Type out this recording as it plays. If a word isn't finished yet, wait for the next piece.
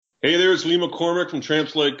Hey there, it's Lee McCormick from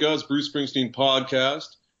Tramps Like Us, Bruce Springsteen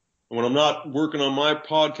podcast. And when I'm not working on my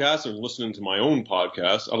podcast and listening to my own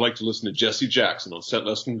podcast, I like to listen to Jesse Jackson on Set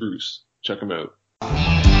Less Than Bruce. Check him out.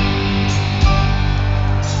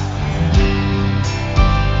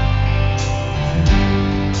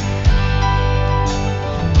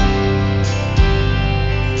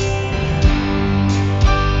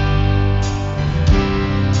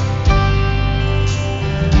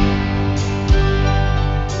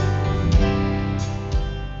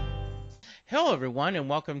 Hello, everyone, and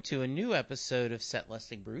welcome to a new episode of Set Less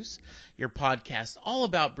Than Bruce, your podcast all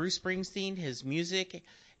about Bruce Springsteen, his music,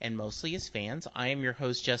 and mostly his fans. I am your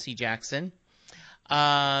host, Jesse Jackson.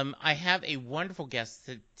 I have a wonderful guest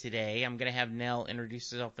today. I'm going to have Nell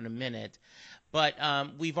introduce herself in a minute, but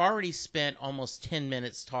we've already spent almost 10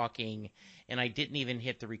 minutes talking, and I didn't even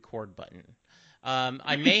hit the record button.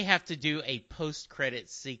 I may have to do a post-credit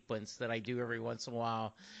sequence that I do every once in a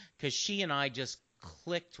while, because she and I just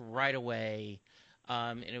clicked right away,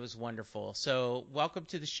 and it was wonderful. So welcome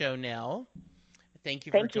to the show, Nell. Thank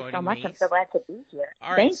you for joining me. Thank you so much. I'm so glad to be here.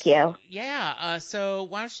 All right. Thank you. Yeah. So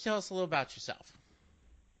why don't you tell us a little about yourself?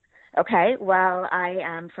 Okay. Well, I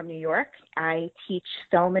am from New York. I teach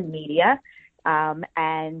film and media,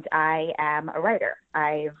 and I am a writer.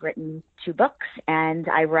 I've written 2 books, and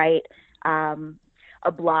I write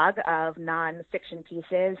a blog of nonfiction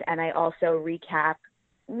pieces, and I also recap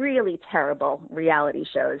really terrible reality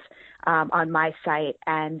shows on my site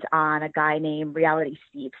and on a guy named Reality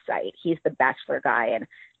Steve's site. He's the Bachelor guy, and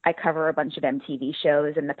I cover a bunch of MTV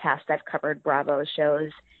shows. In the past, I've covered Bravo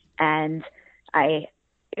shows, and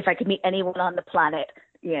if I could meet anyone on the planet,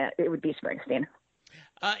 it would be Springsteen.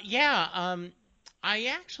 I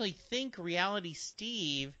actually think Reality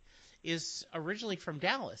Steve is originally from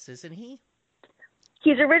Dallas, isn't he?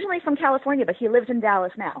 He's originally from California, but he lives in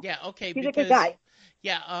Dallas now. Yeah, okay. He's a good guy.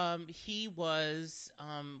 Yeah, he was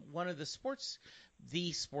one of the sports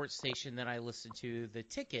station that I listened to, The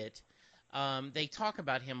Ticket. They talk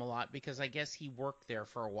about him a lot because I guess he worked there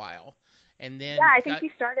for a while, and then I think he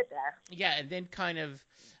started there. Yeah, and then kind of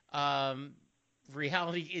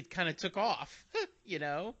reality, it kind of took off, the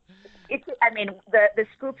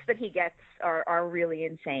scoops that he gets are really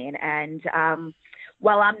insane, and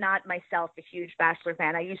while I'm not myself a huge Bachelor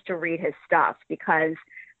fan, I used to read his stuff because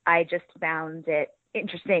I just found it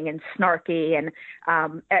interesting and snarky. And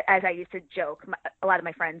as I used to joke, a lot of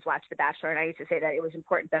my friends watch The Bachelor, and I used to say that it was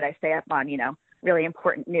important that I stay up on, really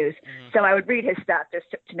important news. Mm-hmm. So I would read his stuff just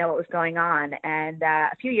to know what was going on. And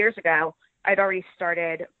a few years ago, I'd already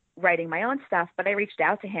started writing my own stuff, but I reached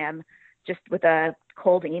out to him just with a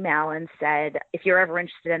cold email and said, if you're ever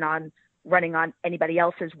interested in running on anybody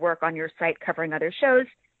else's work on your site covering other shows,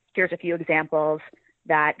 here's a few examples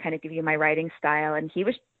that kind of give you my writing style. And he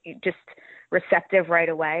was just receptive right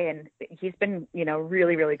away, and he's been,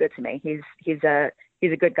 really, really good to me. He's a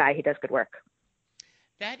good guy. He does good work.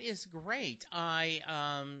 That is great.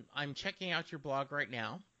 I'm checking out your blog right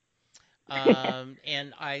now,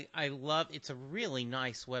 and I love. It's a really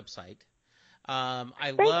nice website.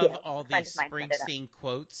 I love all these Springsteen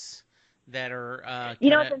quotes that are. What's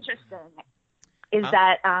interesting is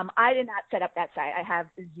that I did not set up that site. I have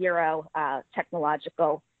zero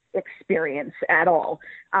technological experience at all.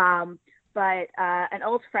 But an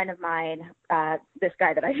old friend of mine, this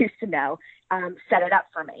guy that I used to know, set it up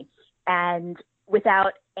for me. And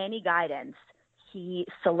without any guidance, he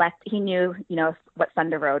knew, what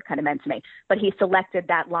Thunder Road kind of meant to me. But he selected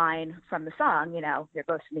that line from the song, there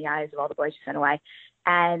goes in the eyes of all the boys you sent away.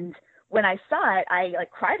 And when I saw it, I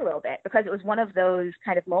cried a little bit because it was one of those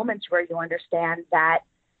kind of moments where you understand that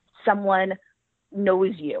someone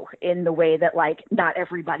knows you in the way that not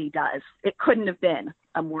everybody does. It couldn't have been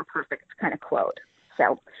a more perfect kind of quote.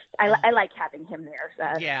 So I like having him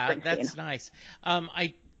there. Yeah, that's nice.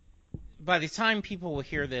 By the time people will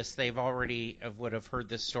hear this, they've already would have heard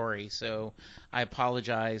this story. So I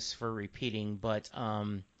apologize for repeating, but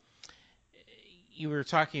you were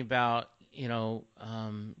talking about,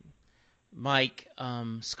 Mike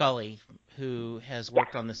Scully, who has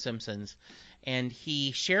worked on The Simpsons. And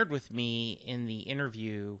he shared with me in the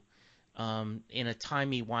interview, in a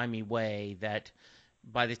timey-wimey way, that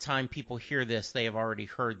by the time people hear this, they have already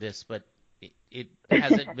heard this, but it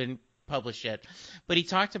hasn't been published yet. But he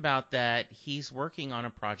talked about that he's working on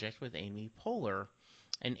a project with Amy Poehler,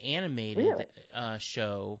 an animated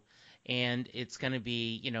show, and it's going to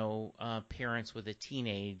be, parents with a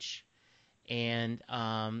teenage, and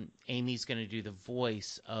Amy's going to do the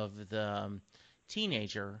voice of the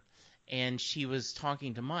teenager. And she was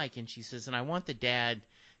talking to Mike, and she says, and I want the dad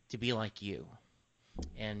to be like you.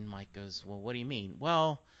 And Mike goes, well, what do you mean?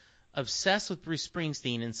 Well, obsessed with Bruce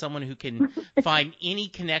Springsteen and someone who can find any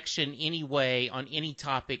connection, any way on any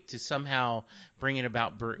topic to somehow bring it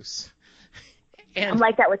about Bruce. I'm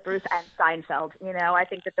like that with Bruce and Seinfeld. I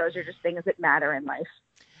think that those are just things that matter in life.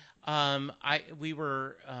 We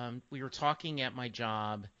were talking at my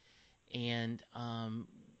job, and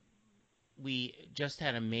we just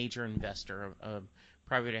had a major investor, a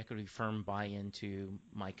private equity firm, buy into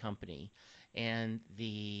my company, and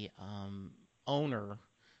the owner,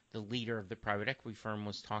 the leader of the private equity firm,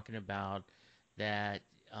 was talking about that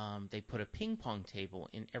they put a ping pong table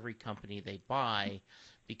in every company they buy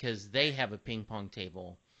because they have a ping pong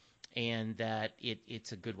table, and that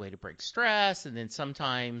it's a good way to break stress. And then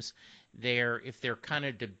sometimes if they're kind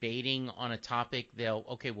of debating on a topic,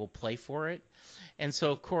 we'll play for it. And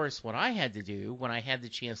so, of course, what I had to do when I had the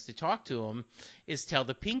chance to talk to him is tell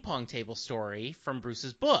the ping pong table story from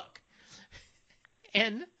Bruce's book.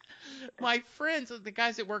 And my friends, the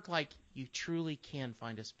guys at work, you truly can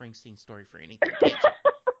find a Springsteen story for anything.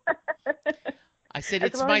 I said,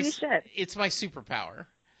 it's my superpower.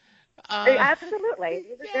 Absolutely.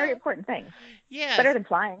 These are very important things. Yeah. Better than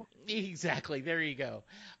flying. Exactly. There you go.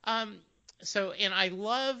 And I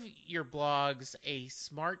love your blogs, A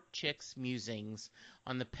Smart Chick's Musings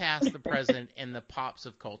on the Past, the Present, and the Pops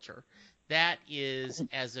of Culture. That is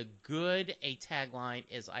as a good a tagline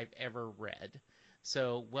as I've ever read.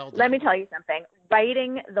 So well done. Let me tell you something.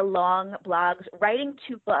 Writing the long blogs, writing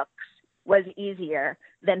 2 books was easier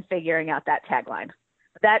than figuring out that tagline.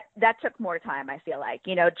 That took more time, I feel like,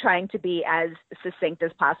 trying to be as succinct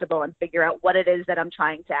as possible and figure out what it is that I'm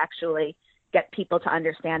trying to actually get people to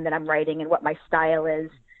understand that I'm writing and what my style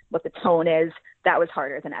is, what the tone is. That was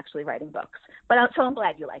harder than actually writing books. But I'm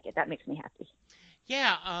glad you like it. That makes me happy.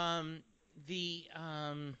 Yeah.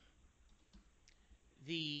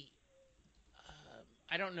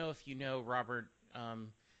 I don't know if you know Robert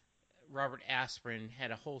Asprin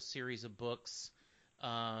had a whole series of books,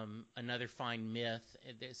 Another Fine Myth,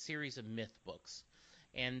 a series of myth books.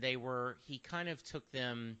 And he kind of took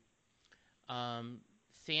them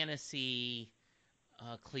fantasy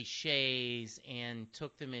cliches and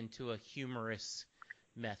took them into a humorous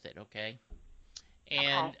method, okay?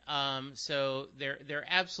 And so they're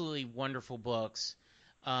absolutely wonderful books.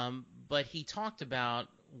 But he talked about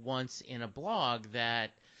once in a blog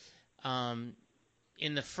that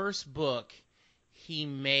in the first book he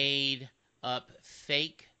made up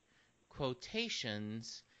fake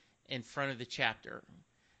quotations in front of the chapter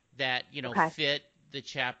that fit the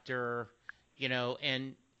chapter,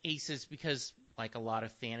 and he says because like a lot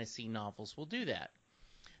of fantasy novels will do that.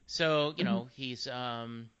 So he's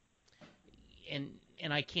and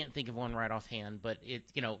I can't think of one right offhand, but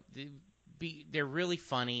they're really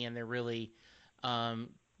funny and they're really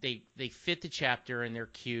they fit the chapter and they're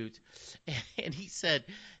cute. And he said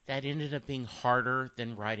that ended up being harder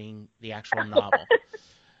than writing the actual novel.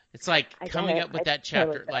 It's like coming up with that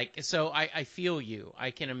chapter. So I feel you. I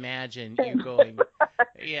can imagine you going,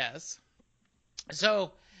 yes.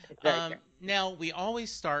 So now we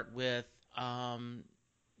always start with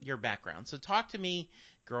your background. So talk to me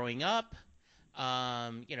growing up,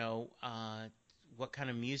 what kind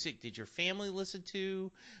of music did your family listen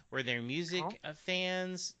to? Were there music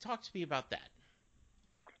fans? Talk to me about that.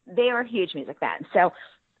 They are huge music fans. So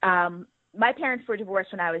my parents were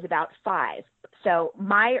divorced when I was about 5. So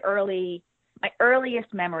my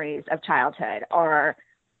earliest memories of childhood are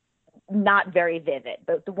not very vivid.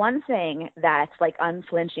 But the one thing that's like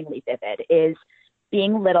unflinchingly vivid is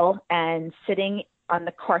being little and sitting on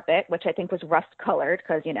the carpet, which I think was rust colored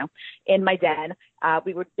because, in my den,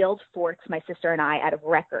 we would build forts, my sister and I, out of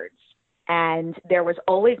records. And there was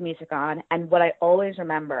always music on. And what I always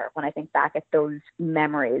remember when I think back at those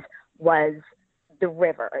memories was the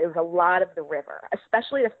river. It was a lot of the river,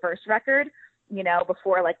 especially the first record,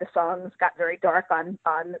 before like the songs got very dark on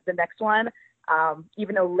the next one.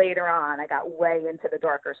 Even though later on I got way into the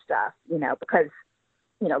darker stuff, because,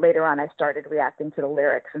 later on I started reacting to the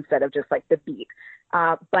lyrics instead of just like the beat.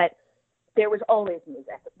 But there was always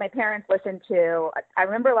music. My parents listened to, I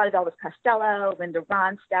remember a lot of Elvis Costello, Linda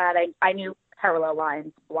Ronstadt. I knew Parallel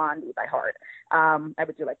Lines' Blondie by heart. I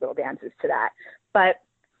would do like little dances to that. But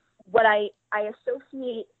what I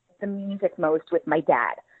associate the music most with my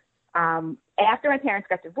dad. After my parents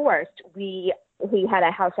got divorced, he had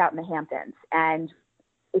a house out in the Hamptons. And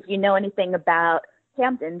if you know anything about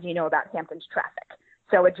Hamptons, you know about Hamptons traffic.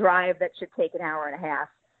 So a drive that should take an hour and a half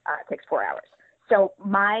takes 4 hours. So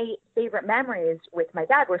my favorite memories with my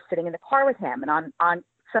dad were sitting in the car with him. And on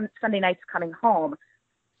some Sunday nights coming home,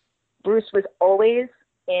 Bruce was always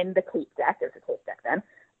in the tape deck. There was a tape deck then.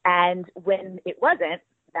 And when it wasn't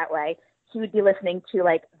that way, he would be listening to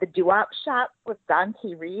like the Doo-Wop Shop with Don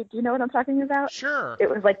T. Reed. Do you know what I'm talking about? Sure. It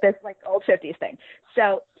was like this like old 50s thing.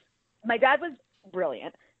 So my dad was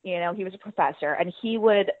brilliant. You know, he was a professor, and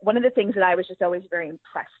one of the things that I was just always very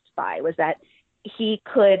impressed by was that he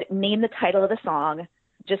could name the title of the song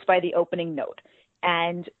just by the opening note.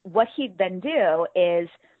 And what he'd then do is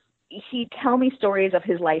he'd tell me stories of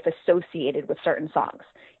his life associated with certain songs.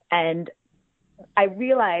 And I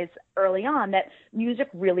realized early on that music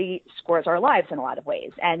really scores our lives in a lot of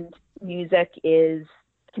ways. And music is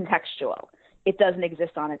contextual. It doesn't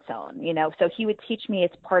exist on its own, you know? So he would teach me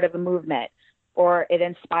it's part of a movement, or it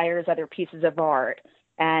inspires other pieces of art,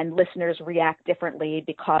 and listeners react differently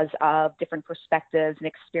because of different perspectives and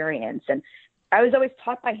experience. And I was always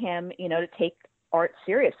taught by him, you know, to take art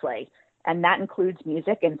seriously. And that includes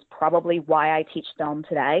music, and it's probably why I teach film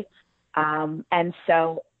today. And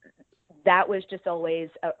so that was just always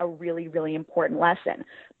a really, really important lesson.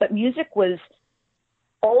 But music was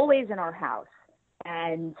always in our house.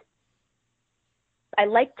 And I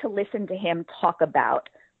like to listen to him talk about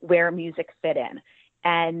where music fit in.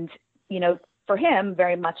 And, you know, for him,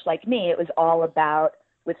 very much like me, it was all about,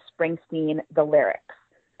 with Springsteen, the lyrics.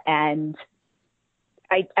 And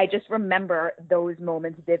I just remember those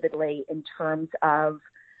moments vividly in terms of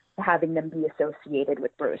having them be associated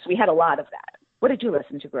with Bruce. We had a lot of that. What did you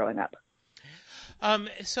listen to growing up?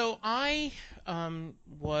 So I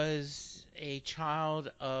was a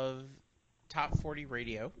child of Top 40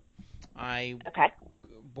 radio.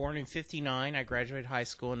 Born in 59. I graduated high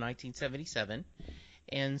school in 1977.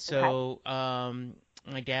 And so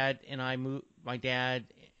my dad and I moved. My dad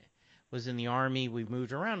was in the Army. We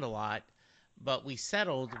moved around a lot. But we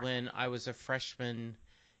settled when I was a freshman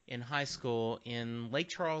in high school in Lake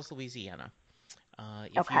Charles, Louisiana.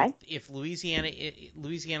 If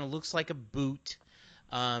Louisiana looks like a boot,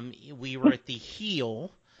 we were at the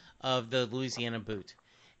heel of the Louisiana boot.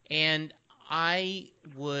 And I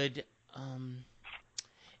would,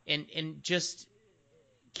 and just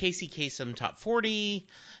Casey Kasem Top 40,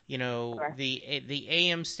 you know, Sure. the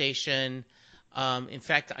AM station. In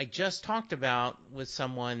fact, I just talked about with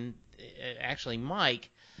someone, actually Mike,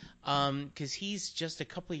 because he's just a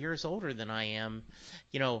couple of years older than I am.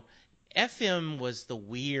 You know, FM was the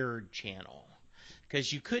weird channel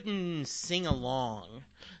because you couldn't sing along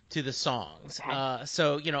to the songs. Okay.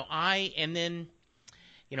 So, you know, and then,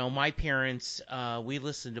 you know, my parents, we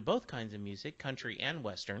listened to both kinds of music, country and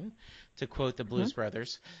Western, to quote the Blues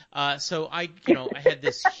Brothers. So I had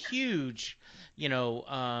this huge, you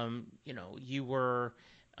were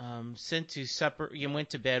sent to supper. You went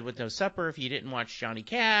to bed with no supper if you didn't watch Johnny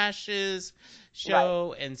Cash's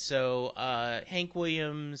show. Right. And so Hank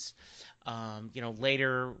Williams,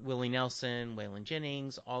 later Willie Nelson, Waylon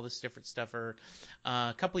Jennings, all this different stuff.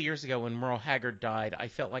 A couple of years ago when Merle Haggard died, I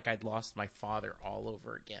felt like I'd lost my father all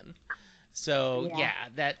over again. So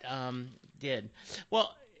that did.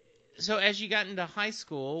 Well, so as you got into high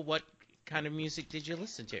school, what kind of music did you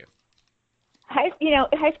listen to? High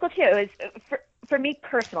school too. It was for me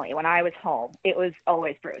personally, when I was home, it was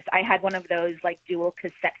always Bruce. I had one of those like dual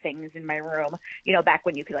cassette things in my room, you know, back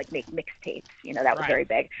when you could like make mixtapes, you know, that was very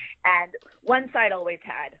big. And one side always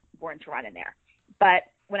had Born to Run in there. But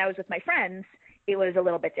when I was with my friends, it was a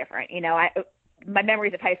little bit different. You know, my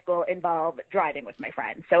memories of high school involve driving with my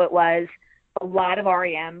friends. So it was a lot of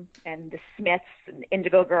REM and the Smiths and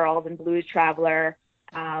Indigo Girls and Blues Traveler.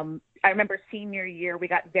 I remember senior year, we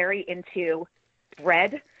got very into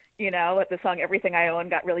Bread. You know, the song "Everything I Own"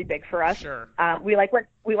 got really big for us. Sure. We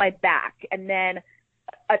went back, and then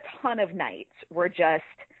a ton of nights were just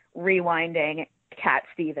rewinding Cat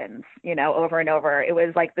Stevens, you know, over and over. It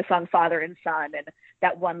was like the song "Father and Son," and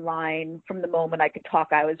that one line, "From the moment I could talk,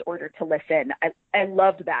 I was ordered to listen." I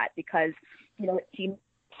loved that because, you know, it seemed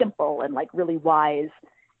simple and like really wise.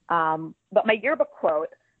 But my yearbook quote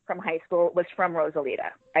from high school was from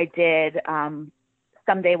Rosalita. I did.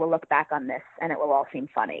 Someday we'll look back on this and it will all seem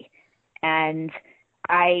funny. And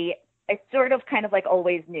I sort of kind of like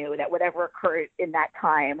always knew that whatever occurred in that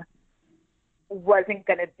time wasn't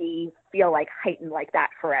going to feel like heightened like that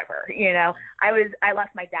forever. You know, I lost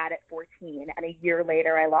my dad at 14, and a year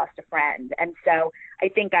later I lost a friend. And so I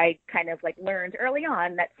think I kind of like learned early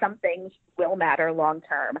on that some things will matter long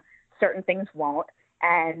term, certain things won't.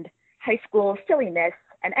 And high school silliness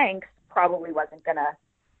and angst probably wasn't going to,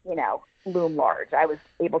 you know, loom large. I was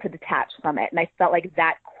able to detach from it. And I felt like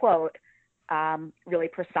that quote really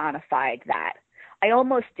personified that. I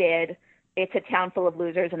almost did "It's a town full of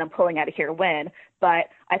losers and I'm pulling out of here to win," but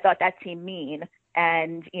I thought that seemed mean.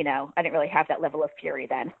 And, you know, I didn't really have that level of fury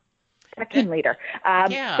then. That came later.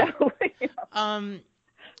 So, you know.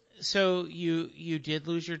 So you did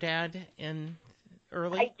lose your dad in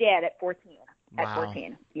early? I did at 14. Wow. At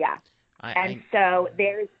 14, yeah. So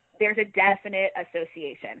there's a definite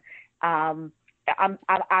association. I'm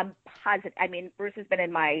positive. I mean, Bruce has been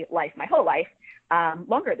in my life my whole life,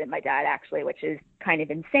 longer than my dad actually, which is kind of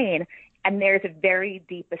insane. And there's a very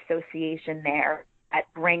deep association there that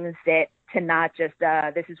brings it to not just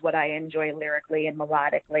this is what I enjoy lyrically and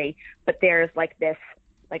melodically, but there's like this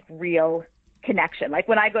like real connection. Like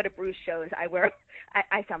when I go to Bruce shows, I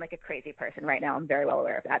sound like a crazy person right now. I'm very well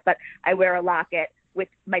aware of that, but I wear a locket with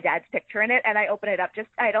my dad's picture in it, and I open it up.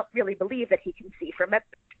 I don't really believe that he can see from it,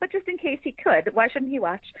 but just in case he could, why shouldn't he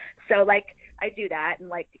watch? So like I do that, and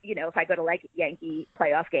like, you know, if I go to like Yankee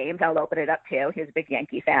playoff games, I'll open it up too. He's a big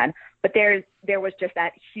Yankee fan, but there was just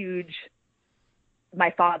that huge.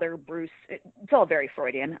 My father, Bruce. It's all very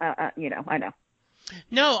Freudian, you know. I know.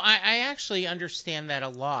 No, I actually understand that a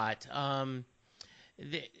lot.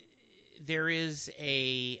 There is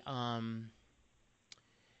a,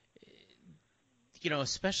 you know,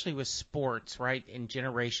 especially with sports, right, in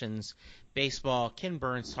generations, baseball, Ken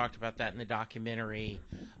Burns talked about that in the documentary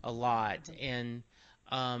a lot. And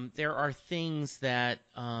there are things that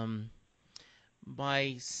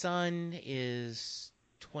my son is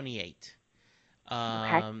 28.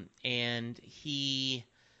 And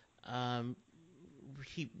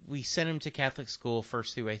we sent him to Catholic school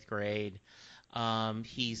 1st through 8th grade.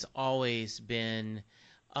 He's always been,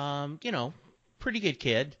 you know, pretty good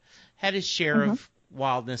kid. Had his share of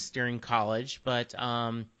wildness during college, but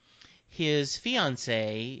his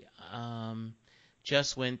fiance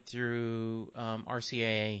just went through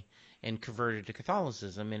RCIA and converted to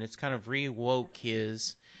Catholicism, and it's kind of rewoke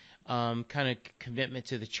his kind of commitment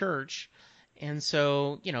to the church. And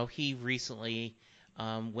so, you know, he recently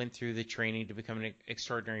went through the training to become an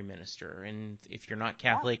extraordinary minister. And if you're not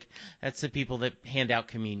Catholic, that's the people that hand out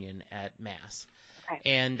communion at Mass. Okay.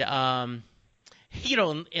 And, you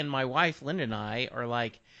know, and my wife, Linda, and I are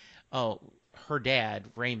like, oh, her dad,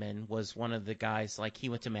 Raymond, was one of the guys, like, he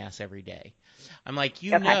went to Mass every day. I'm like,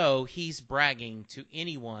 you know, he's bragging to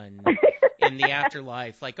anyone in the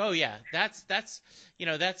afterlife, like, oh, yeah, that's you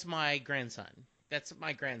know, that's my grandson. That's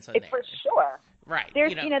my grandson there. For sure. Right.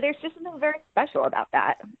 There's, you know, there's just something very special about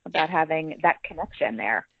that, having that connection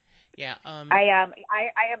there. Yeah. I am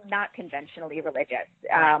not conventionally religious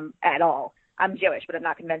at all. I'm Jewish, but I'm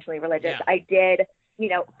not conventionally religious. Yeah. I did, you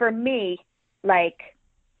know, for me, like,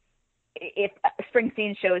 if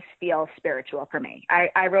Springsteen shows feel spiritual for me.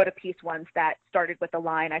 I wrote a piece once that started with the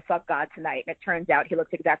line, I saw God tonight, and it turns out he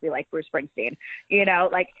looks exactly like Bruce Springsteen. You know,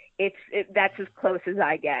 like, that's as close as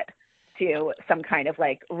I get to some kind of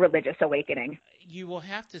like religious awakening. You will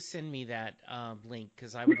have to send me that link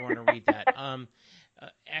because I would want to read that. I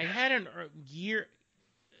had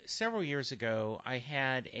several years ago, I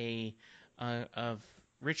had of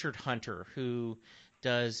Richard Hunter, who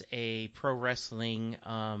does a pro wrestling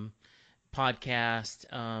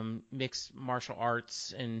podcast, mixed martial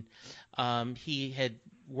arts, and he had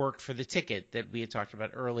worked for The Ticket that we had talked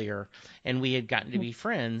about earlier, and we had gotten to be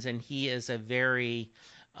friends, and he is a very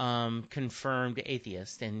confirmed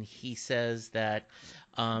atheist, and he says that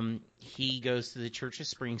he goes to the Church of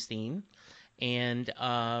Springsteen, and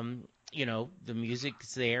you know, the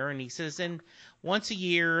music's there, and he says, and once a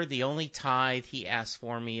year the only tithe he asks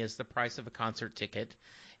for me is the price of a concert ticket,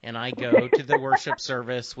 and I go to the worship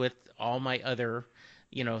service with all my other,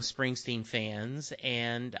 you know, Springsteen fans,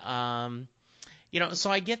 and you know, so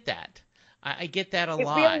I get that. I get that a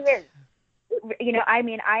lot. It really is. You know, I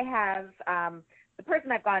mean, I have the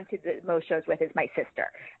person I've gone to the most shows with is my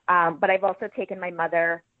sister. But I've also taken my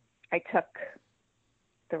mother. I took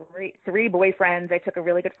three boyfriends. I took a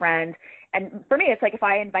really good friend. And for me, it's like if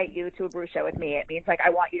I invite you to a Bruce show with me, it means like I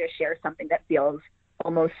want you to share something that feels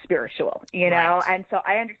almost spiritual, you know? Right. And so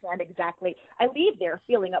I understand exactly. I leave there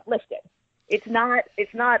feeling uplifted. It's not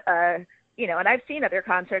you know, and I've seen other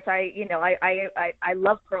concerts. I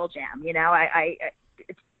love Pearl Jam, you know,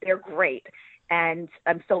 they're great. And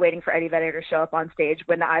I'm still waiting for Eddie Vedder to show up on stage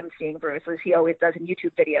when I'm seeing Bruce, as he always does in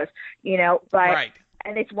YouTube videos, you know, but,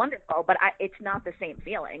 and it's wonderful, but it's not the same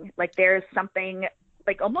feeling. Like there's something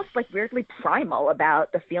like almost like weirdly primal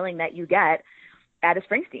about the feeling that you get at a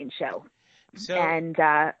Springsteen show. So, and,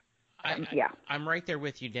 I'm right there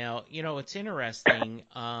with you now. You know, it's interesting,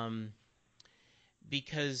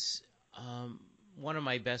 because, one of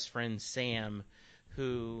my best friends, Sam,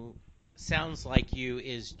 who sounds like you,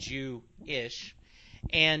 is Jew-ish,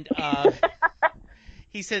 and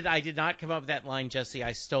he said, I did not come up with that line, Jesse,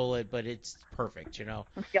 I stole it, but it's perfect, you know.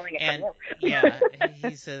 I'm stealing it and from you. Yeah,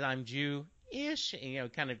 he says I'm Jew-ish, and, you know,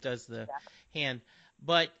 kind of does the hand.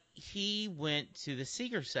 But he went to the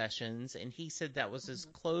Seeger sessions, and he said that was as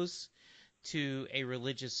close to a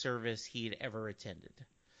religious service he'd ever attended.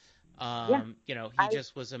 Yeah. You know, he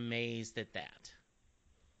just was amazed at that.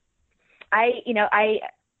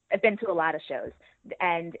 I've been to a lot of shows,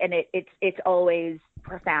 and it's always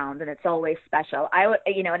profound and it's always special. And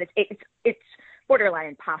it's borderline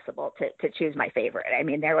impossible to choose my favorite. I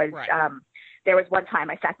mean, there was one time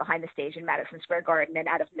I sat behind the stage in Madison Square Garden, and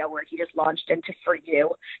out of nowhere he just launched into For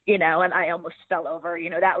You, and I almost fell over.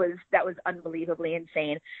 That was unbelievably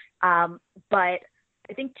insane. But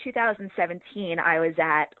I think 2017 I was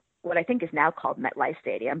at what I think is now called MetLife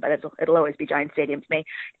Stadium, but it'll always be Giant Stadium to me.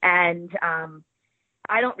 And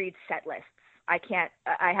I don't read set lists. I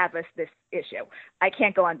have this issue. I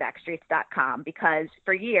can't go on Backstreets.com, because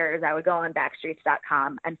for years I would go on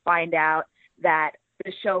Backstreets.com and find out that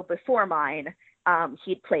the show before mine,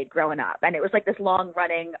 he'd played growing up. And it was like this long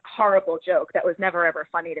running, horrible joke that was never, ever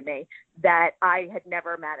funny to me that I had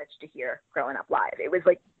never managed to hear growing up live. It was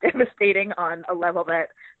like devastating on a level that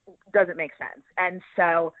doesn't make sense. And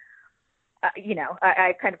so,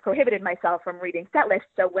 I kind of prohibited myself from reading set lists.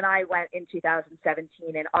 So when I went in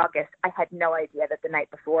 2017 in August, I had no idea that the night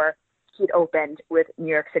before he'd opened with New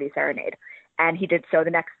York City Serenade. And he did so the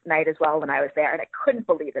next night as well when I was there. And I couldn't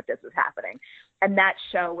believe that this was happening. And that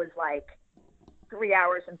show was like 3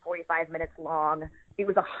 hours and 45 minutes long. It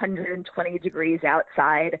was 120 degrees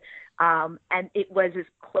outside. And it was as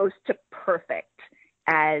close to perfect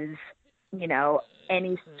as,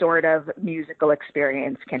 any sort of musical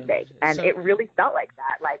experience can be. And it really felt like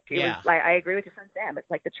that. Like, it was like, I agree with your son Sam. It's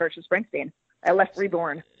like the Church of Springsteen. I left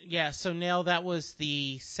reborn. Yeah. So Nell, that was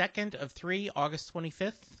the second of 3, August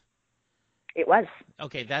 25th. It was.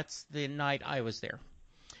 Okay. That's the night I was there.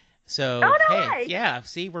 So, way. Yeah,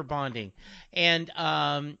 see, we're bonding. And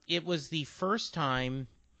it was the first time,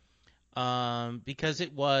 because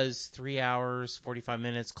it was 3 hours, 45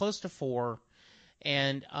 minutes, close to 4.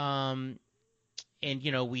 And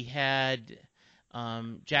we had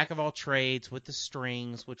Jack of All Trades with the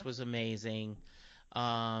strings, which was amazing.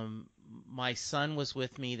 My son was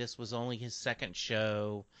with me. This was only his second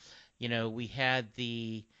show. We had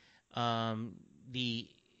the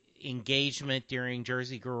engagement during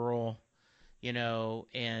Jersey Girl, and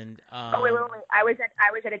wait. I was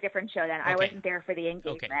at a different show then. Okay. I wasn't there for the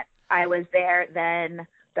engagement. Okay. I was there then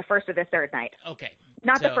the first or the third night. Okay.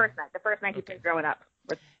 Not the first night. The first night he played growing up.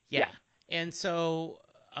 Yeah. And so,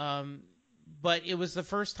 but it was the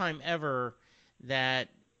first time ever that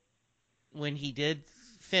when he did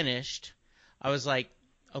finished, I was like,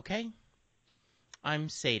 okay, I'm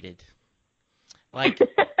sated. Like,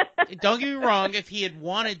 don't get me wrong, if he had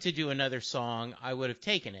wanted to do another song, I would have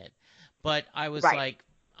taken it. But I was like,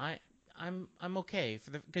 I'm okay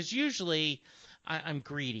because usually I'm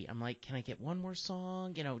greedy. I'm like, can I get one more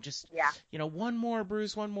song? One more,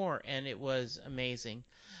 Bruce, one more. And it was amazing.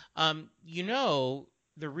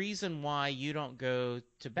 The reason why you don't go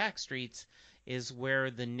to Backstreets is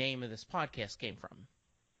where the name of this podcast came from.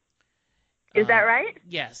 Is that right?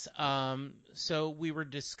 Yes. So we were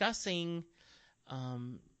discussing,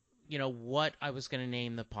 what I was going to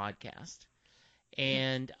name the podcast.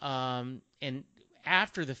 And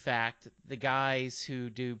after the fact, the guys who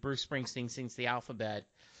do Bruce Springsteen Sings the Alphabet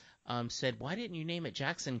said, why didn't you name it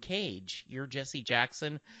Jackson Cage? You're Jesse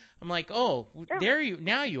Jackson. I'm like, now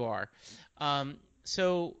you are. And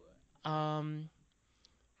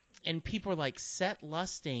people are like, Set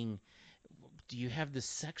Lusting, do you have the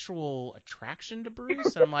sexual attraction to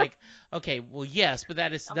Bruce? And I'm like, okay, well, yes, but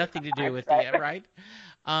that has nothing to do with it, right?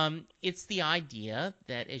 It's the idea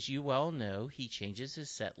that, as you well know, he changes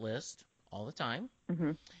his set list all the time.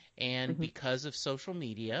 Mm-hmm. And because of social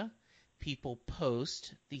media, people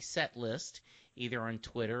post the set list either on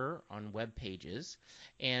Twitter, on web pages,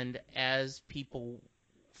 and as people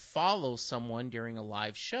follow someone during a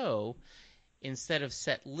live show, instead of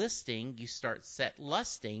set listing, you start set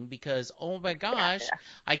lusting because, oh my gosh,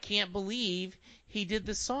 I can't believe he did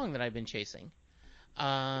this song that I've been chasing.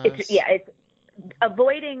 It's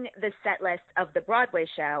avoiding the set list of the Broadway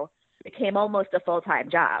show became almost a full-time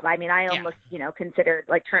job. I mean, I almost, considered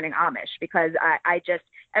like turning Amish because I just,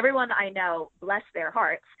 everyone I know, bless their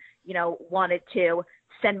hearts, wanted to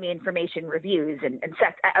send me information, reviews, and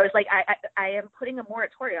sex. I was like, I am putting a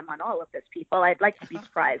moratorium on all of this, people. I'd like to be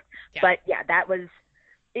surprised. Yeah. But yeah,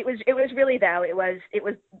 it was really though, it was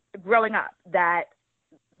growing up that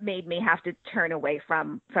made me have to turn away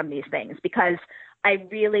from these things because I'm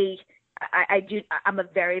a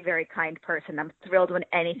very, very kind person. I'm thrilled when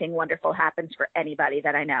anything wonderful happens for anybody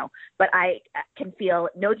that I know, but I can feel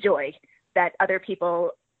no joy that other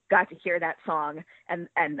people got to hear that song and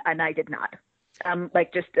I did not.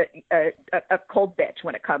 like just a cold bitch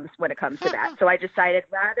when it comes to that. So I decided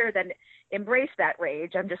rather than embrace that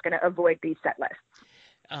rage, I'm just going to avoid these set lists.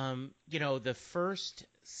 The first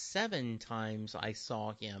 7 times I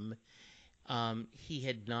saw him, he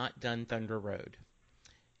had not done Thunder Road.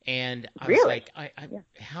 And I was like,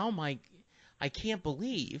 how am I can't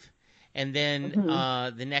believe. And then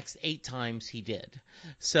the next 8 times he did.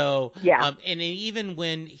 So, and even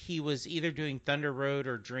when he was either doing Thunder Road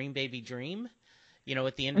or Dream Baby Dream,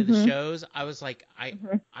 at the end of the shows, I was like,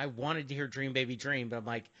 I wanted to hear Dream Baby Dream, but I'm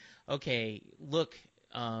like, okay, look,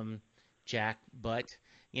 Jack, but,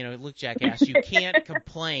 look, Jackass, you can't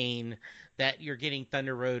complain that you're getting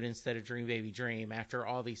Thunder Road instead of Dream Baby Dream after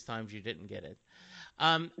all these times you didn't get it.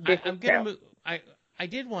 I'm going to move. I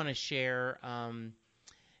did want to share,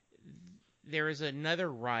 there is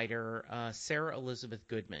another writer, Sarah Elizabeth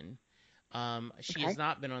Goodman. She has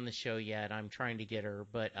not been on the show yet. I'm trying to get her,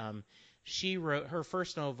 but she wrote, her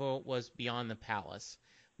first novel was Beyond the Palace,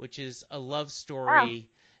 which is a love story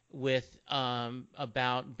with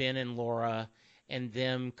about Ben and Laura and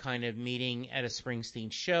them kind of meeting at a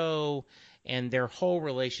Springsteen show, and their whole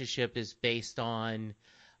relationship is based on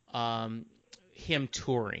him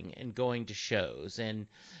touring and going to shows, and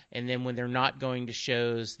then when they're not going to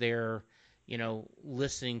shows, they're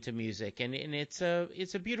listening to music, and it's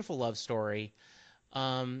a beautiful love story.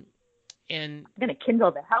 And I'm gonna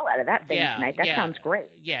Kindle the hell out of that thing tonight. That sounds great.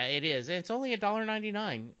 Yeah, it is. It's only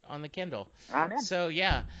 $1.99 on the Kindle. Amen. So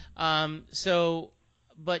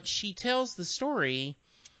but she tells the story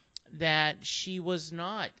that she was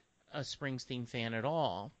not a Springsteen fan at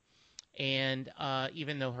all, and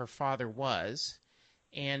even though her father was,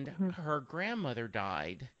 and her grandmother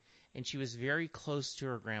died, and she was very close to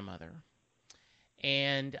her grandmother,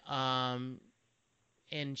 and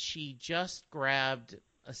she just grabbed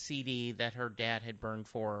a CD that her dad had burned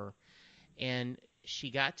for her, and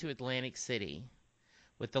she got to Atlantic City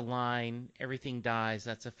with the line, "Everything dies,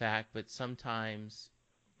 that's a fact, but sometimes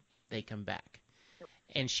they come back."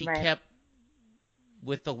 And she kept,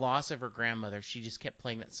 with the loss of her grandmother, she just kept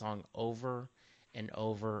playing that song over and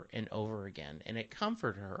over and over again, and it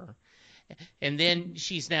comforted her. And then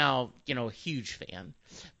she's now, a huge fan.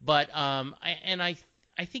 But I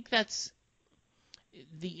think that's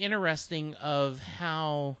the interesting of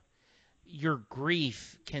how your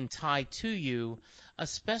grief can tie to you,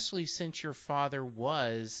 especially since your father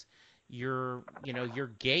was your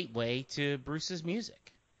gateway to Bruce's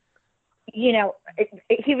music. He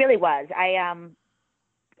really was.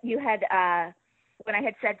 You had when I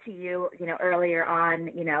had said to you, earlier on,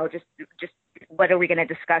 just what are we going to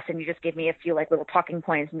discuss? And you just gave me a few little talking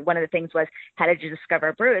points. And one of the things was, how did you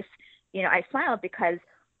discover Bruce? I smiled because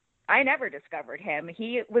I never discovered him.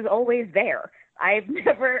 He was always there. I've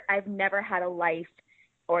never had a life,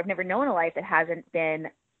 or I've never known a life that hasn't been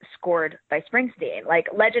scored by Springsteen. Like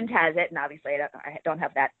legend has it, and obviously I don't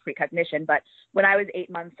have that precognition, but when I was 8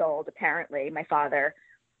 months old, apparently my father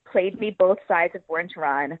played me both sides of Born to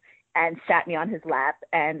Run and sat me on his lap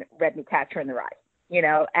and read me Catcher in the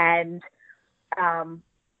Rye, and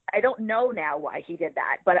I don't know now why he did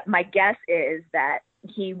that, but my guess is that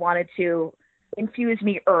he wanted to infuse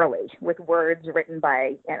me early with words written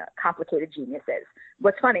by complicated geniuses.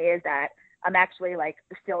 What's funny is that I'm actually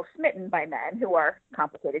still smitten by men who are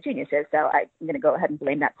complicated geniuses. So I'm going to go ahead and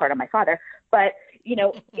blame that part on my father. But,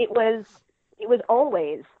 it was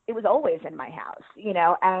always in my house,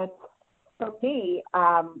 and for me,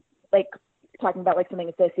 talking about something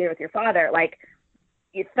associated with your father,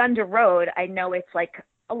 Thunder Road, I know it's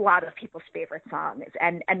a lot of people's favorite songs.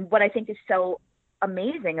 And what I think is so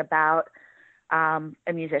amazing about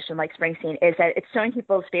a musician like Springsteen is that it's showing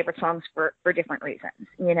people's favorite songs for different reasons.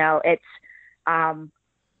 It's, I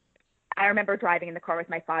remember driving in the car with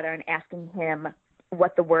my father and asking him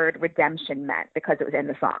what the word redemption meant because it was in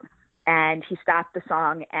the song. And he stopped the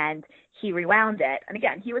song and he rewound it. And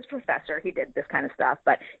again, he was a professor. He did this kind of stuff,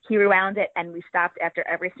 but he rewound it and we stopped after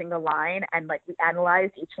every single line and we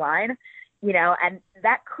analyzed each line, and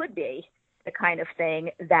that could be the kind of thing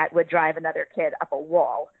that would drive another kid up a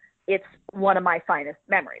wall. It's one of my finest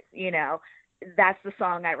memories, That's the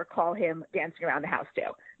song I recall him dancing around the house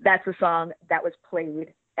to. That's the song that was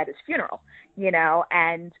played at his funeral,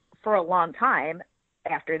 and for a long time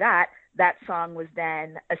after that, that song was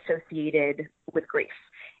then associated with grief.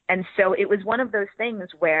 And so it was one of those things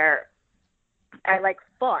where I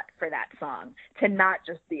fought for that song to not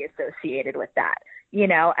just be associated with that,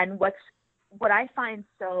 and what I find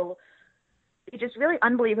so just really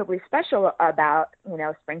unbelievably special about,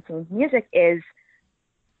 Springsteen's music is,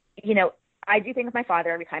 I do think of my father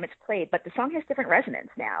every time it's played, but the song has different resonance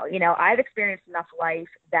now. You know, I've experienced enough life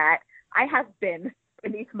that I have been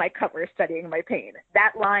beneath my cover studying my pain.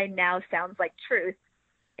 That line now sounds like truth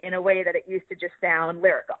in a way that it used to just sound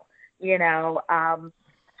lyrical, you know?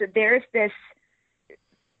 So there's this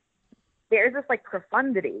like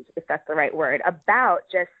profundity, if that's the right word, about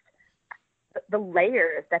just the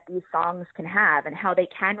layers that these songs can have and how they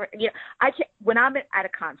can, you know, when I'm at a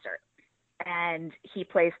concert and he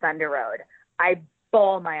plays Thunder Road, I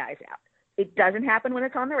bawl my eyes out. It doesn't happen when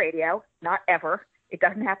it's on the radio, not ever. It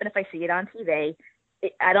doesn't happen if I see it on TV.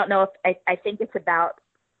 I don't know if I think it's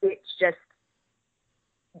just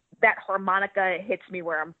that harmonica hits me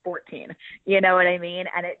where I'm 14. You know what I mean?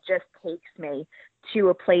 And it just takes me to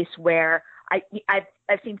a place where I've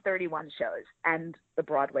seen 31 shows and the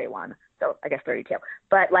Broadway one, so I guess 32.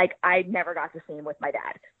 But like I never got to see him with my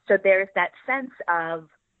dad. So there's that sense of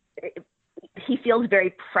he feels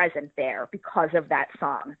very present there because of that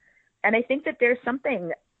song. And I think that there's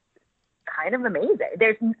something kind of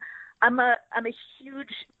amazing. I'm a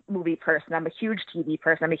huge movie person. I'm a huge TV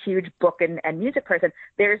person. I'm a huge book and music person.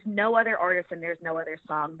 There's no other artist and there's no other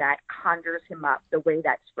song that conjures him up the way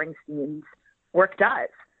that Springsteen's work does.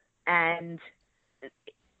 And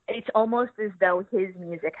it's almost as though his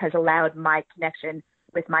music has allowed my connection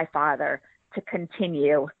with my father to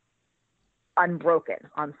continue unbroken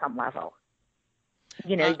on some level.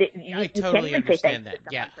 You know, I totally understand that.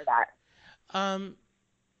 Yeah. For that.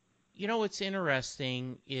 You know, what's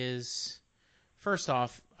interesting is, first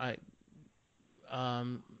off, I'm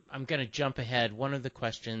going to jump ahead. One of the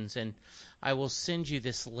questions, and I will send you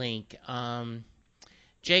this link.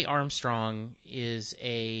 Jay Armstrong is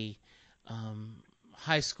a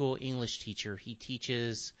high school English teacher. He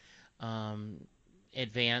teaches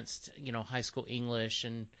advanced, high school English,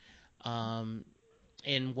 and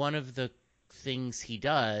one of the things he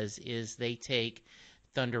does is they take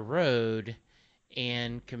Thunder Road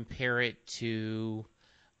and compare it to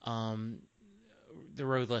The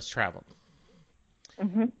Road Less Traveled.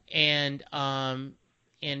 Mm-hmm. And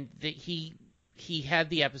that he had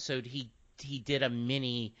the episode, he did a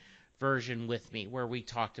mini version with me where we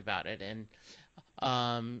talked about it, and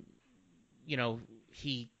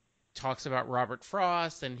he talks about Robert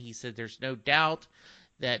Frost, and he said there's no doubt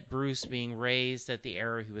that Bruce being raised at the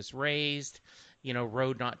era he was raised,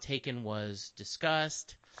 Road Not Taken was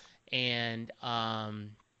discussed, and at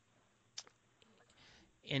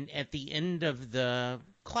the end of the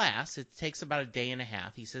class, it takes about a day and a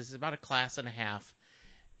half. He says it's about a class and a half.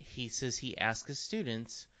 He says he asks his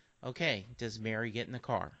students, okay, does Mary get in the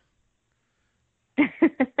car?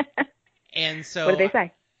 And so, what do they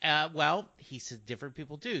say? Well, he said different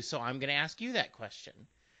people do. So I'm going to ask you that question.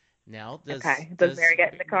 Now, does Mary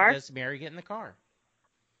get in the car? Does Mary get in the car?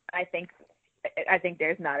 I think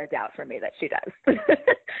there's not a doubt for me that she does.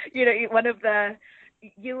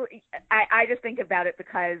 I just think about it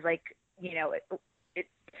because,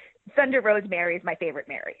 Thunder Road's Mary is my favorite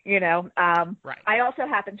Mary, Right. I also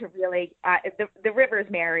happen to really, the Rivers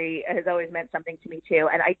Mary has always meant something to me too,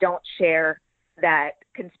 and I don't share that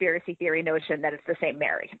conspiracy theory notion that it's the same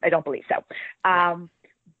Mary. I don't believe so.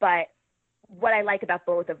 But what I like about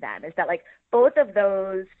both of them is that, both of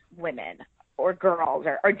those women or girls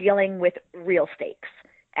are dealing with real stakes.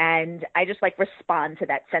 And I just respond to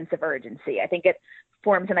that sense of urgency. I think it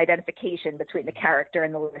forms an identification between the character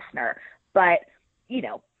and the listener. But,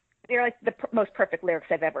 they're the most perfect lyrics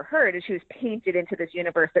I've ever heard, is she was painted into this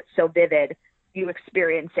universe that's so vivid, you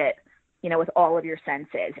experience it, with all of your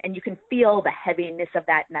senses. And you can feel the heaviness of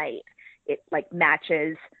that night. It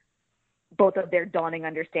matches both of their dawning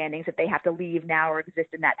understandings that they have to leave now or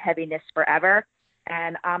exist in that heaviness forever.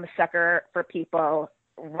 And I'm a sucker for people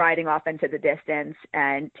riding off into the distance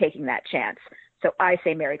and taking that chance. So I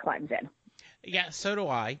say Mary climbs in. Yeah, so do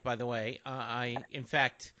I, by the way. In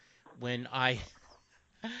fact, when I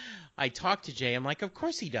talked to Jay, I'm like, of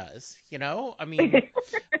course he does. I mean,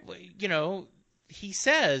 he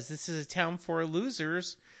says this is a town for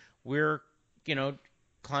losers. We're,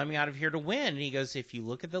 climbing out of here to win. And he goes, if you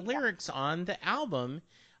look at the lyrics on the album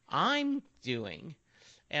I'm doing,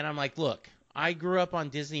 and I'm like, look, I grew up on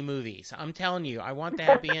Disney movies. I'm telling you, I want the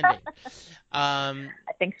happy ending. I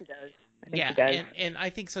think she does. She does. And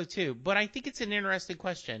I think so too. But I think it's an interesting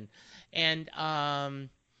question. And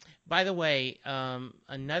by the way,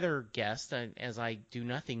 another guest, as I do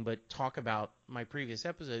nothing but talk about my previous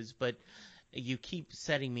episodes, but you keep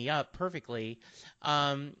setting me up perfectly.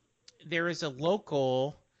 There is a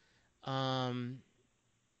local, our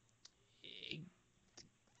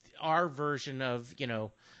version of,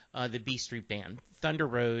 the B Street Band. Thunder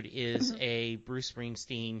Road is a Bruce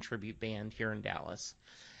Springsteen tribute band here in Dallas.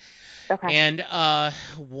 Okay. And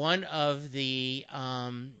one of the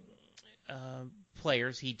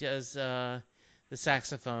players, he does the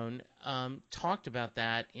saxophone, talked about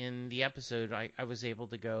that in the episode. I was able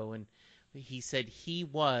to go, and he said he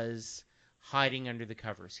was hiding under the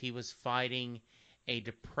covers. He was fighting a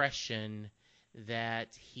depression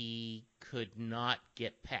that he could not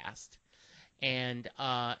get past, and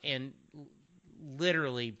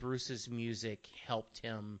literally Bruce's music helped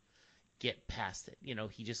him get past it.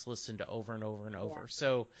 He just listened to over and over and over. Yeah.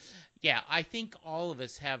 So, yeah, I think all of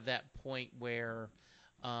us have that point where,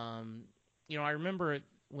 I remember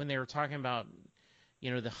when they were talking about, the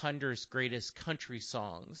 100's greatest country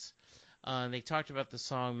songs. They talked about the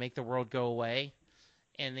song "Make the World Go Away,"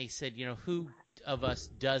 and they said, who of us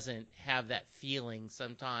doesn't have that feeling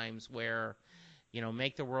sometimes where,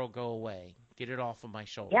 make the world go away, get it off of my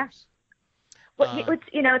shoulders. Yeah. Well,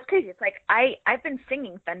 it's crazy. It's like I've been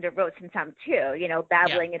singing Thunder Road since I'm 2,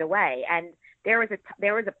 babbling it away. And there was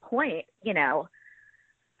a point,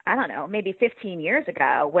 I don't know, maybe 15 years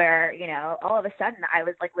ago where, all of a sudden I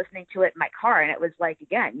was like listening to it in my car, and it was like,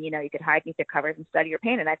 again, you could hide beneath the covers and study your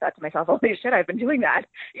pain. And I thought to myself, holy shit, I've been doing that.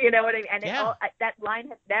 You know what I mean? And that line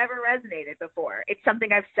has never resonated before. It's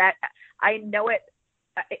something I've said. I know it.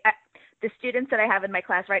 The students that I have in my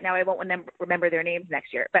class right now, I won't remember their names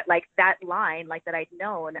next year, but like that line, like that I'd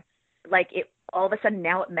known, like it all of a sudden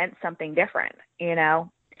now it meant something different, The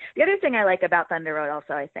other thing I like about Thunder Road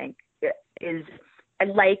also, I think, is I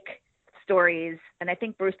like stories, and I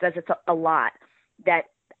think Bruce does it a lot,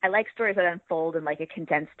 that I like stories that unfold in like a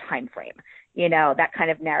condensed time frame, that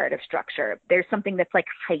kind of narrative structure. There's something that's like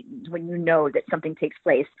heightened when you know that something takes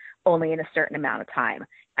place only in a certain amount of time.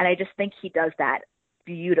 And I just think he does that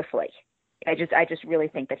beautifully. I just really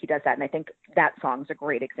think that he does that, and I think that song's a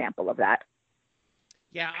great example of that.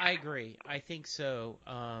 Yeah, I agree. I think so.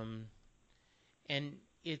 And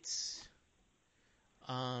it's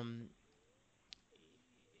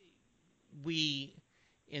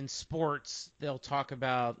in sports, they'll talk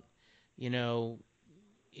about, Joe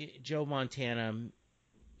Montana,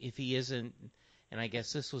 if he isn't, and I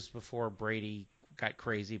guess this was before Brady got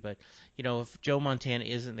crazy, but, if Joe Montana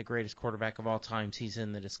isn't the greatest quarterback of all times, he's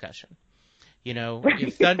in the discussion.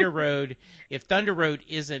 If Thunder Road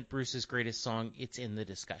isn't Bruce's greatest song, it's in the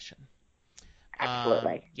discussion.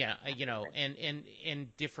 Absolutely. And in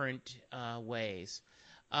different ways.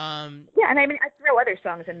 And I mean, I throw other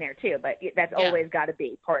songs in there too, but that's always got to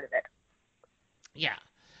be part of it. Yeah.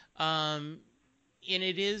 And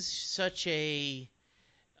it is such a,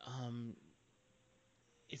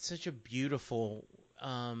 it's such a beautiful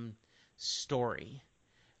story.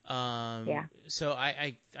 So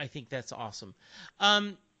I think that's awesome.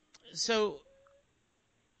 I'll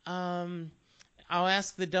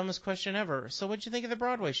ask the dumbest question ever. So what'd you think of the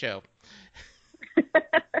Broadway show?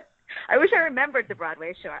 I wish I remembered the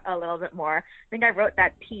Broadway show a little bit more. I think I wrote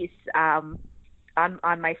that piece on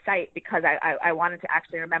my site because I wanted to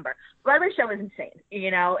actually remember. Broadway show was insane.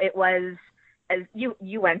 It was, as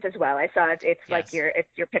you went as well. I saw it. It's yes. Like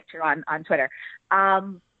your picture on Twitter.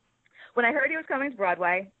 When I heard he was coming to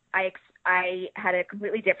Broadway, I had a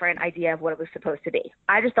completely different idea of what it was supposed to be.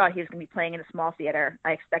 I just thought he was going to be playing in a small theater.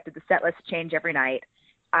 I expected the set list to change every night.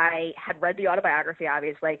 I had read the autobiography,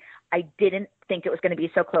 obviously. I didn't think it was going to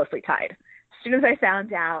be so closely tied. As soon as I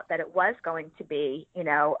found out that it was going to be,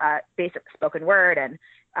 basic spoken word and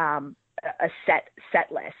a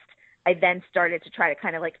set list, I then started to try to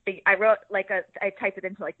kind of like I typed it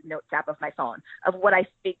into like the notes app of my phone of what I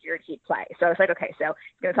figured he'd play. So I was like, okay, so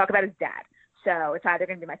he's going to talk about his dad. So it's either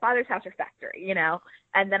going to be My Father's House or Factory,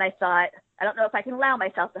 And then I thought, I don't know if I can allow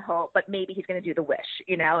myself to hope, but maybe he's going to do The Wish,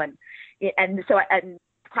 and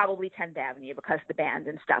probably 10th Avenue because of the band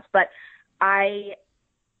and stuff. But I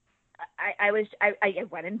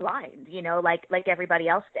went in blind, like everybody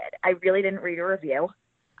else did. I really didn't read a review.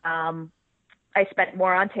 I spent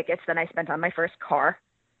more on tickets than I spent on my first car,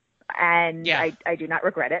 and I do not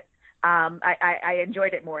regret it. I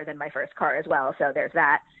enjoyed it more than my first car as well. So there's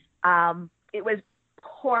that. It was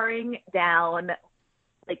pouring down,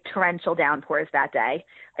 like torrential downpours that day.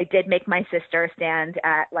 I did make my sister stand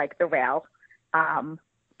at like the rail.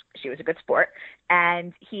 She was a good sport,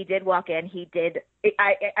 and he did walk in. He did.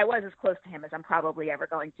 I was as close to him as I'm probably ever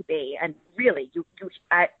going to be. And really,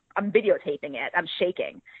 I'm videotaping it. I'm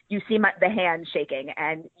shaking. You see the hand shaking,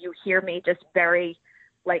 and you hear me just very,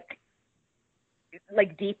 like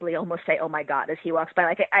deeply almost say, "Oh my God," as he walks by.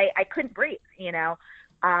 Like I couldn't breathe.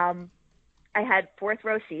 I had fourth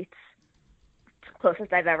row seats,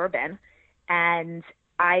 closest I've ever been, and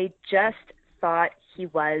I just thought he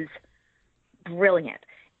was brilliant.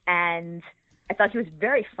 And I thought he was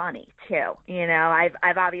very funny too. You know,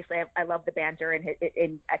 I've obviously I love the banter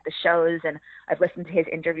in at the shows, and I've listened to his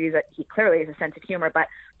interviews. That he clearly has a sense of humor, but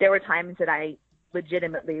there were times that I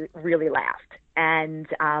legitimately really laughed, and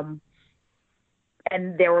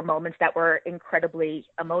there were moments that were incredibly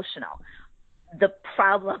emotional. The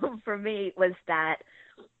problem for me was that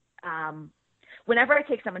whenever I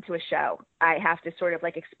take someone to a show, I have to sort of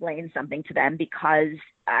like explain something to them because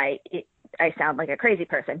I sound like a crazy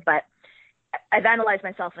person, but I've analyzed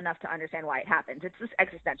myself enough to understand why it happens. It's this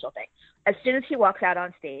existential thing. As soon as he walks out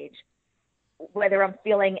on stage, whether I'm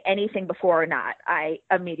feeling anything before or not, I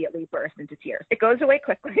immediately burst into tears. It goes away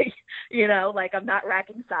quickly, you know, like I'm not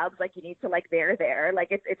racking sobs like you need to, like there.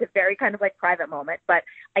 Like it's a very kind of like private moment, but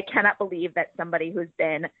I cannot believe that somebody who's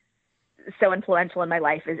been so influential in my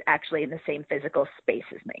life is actually in the same physical space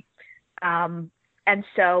as me. And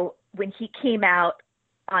so when he came out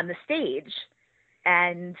on the stage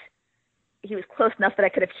and he was close enough that I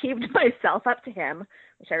could have heaved myself up to him,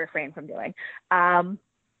 which I refrained from doing, I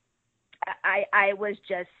was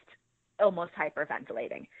just almost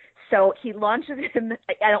hyperventilating. So he launches in,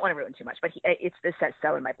 I don't want to ruin too much, but this says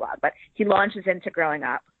so in my blog, but he launches into Growing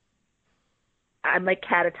Up. I'm like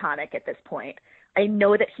catatonic at this point. I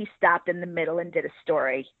know that he stopped in the middle and did a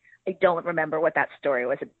story. I don't remember what that story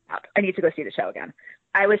was about. I need to go see the show again.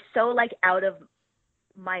 I was so like out of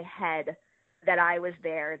my head that I was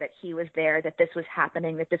there, that he was there, that this was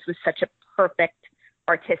happening, that this was such a perfect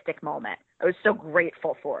artistic moment. I was so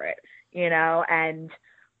grateful for it, you know, and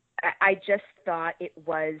I just thought it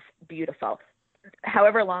was beautiful.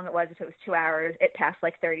 However long it was, if it was 2 hours, it passed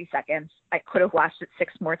like 30 seconds. I could have watched it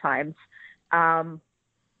 6 more times.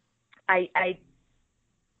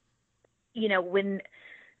 You know, when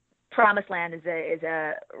Promised Land is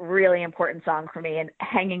a really important song for me, and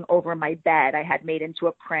hanging over my bed, I had made into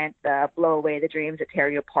a print the Blow Away the Dreams that Tear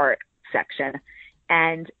You Apart section,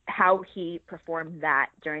 and how he performed that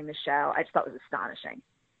during the show, I just thought was astonishing.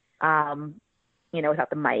 You know, without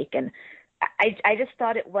the mic, and I just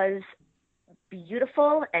thought it was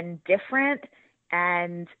beautiful and different,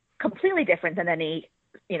 and completely different than any,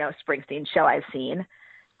 you know, Springsteen show I've seen.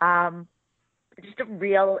 Just a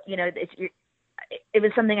real, you know, it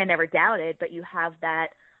was something I never doubted, but you have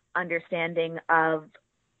that understanding of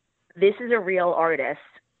this is a real artist.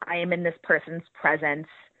 I am in this person's presence,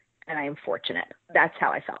 and I am fortunate. That's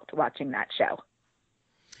how I felt watching that show.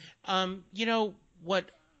 You know what?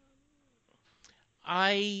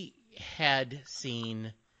 I had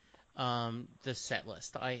seen the set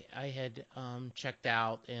list. I had checked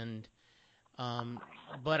out, and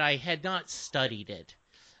but I had not studied it.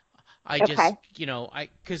 I just, you know,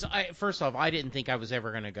 because first off, I didn't think I was ever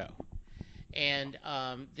going to go. And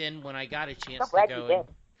then when I got a chance to go,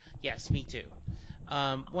 yes, me too.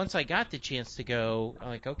 Once I got the chance to go, I'm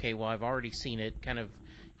like, okay, well, I've already seen it, kind of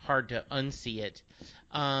hard to unsee it.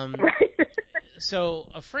 So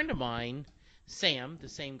a friend of mine, Sam, the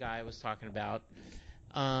same guy I was talking about,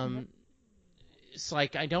 it's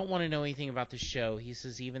like, I don't want to know anything about the show. He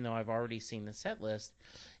says, even though I've already seen the set list,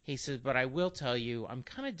 he says, but I will tell you, I'm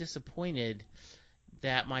kind of disappointed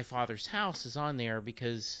that My Father's House is on there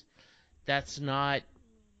because that's not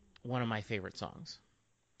one of my favorite songs.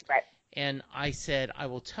 Right. And I said, I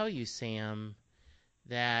will tell you, Sam,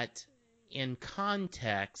 that in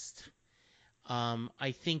context,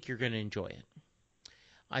 I think you're going to enjoy it.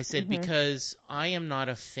 I said, because I am not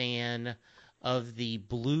a fan of the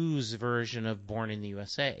blues version of Born in the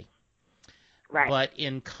USA. Right. But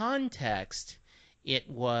in context, it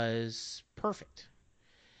was perfect.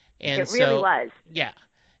 And it really was. Yeah.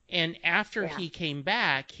 And after he came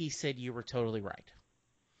back, he said, you were totally right.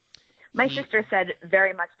 My sister said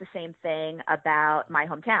very much the same thing about My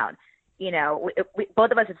Hometown. You know, we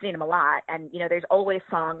both of us have seen him a lot, and, you know, there's always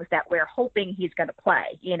songs that we're hoping he's going to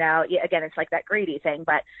play. You know, again, it's like that greedy thing,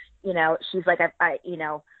 but, you know, she's like, you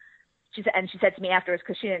know, she said to me afterwards,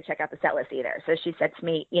 because she didn't check out the set list either. So she said to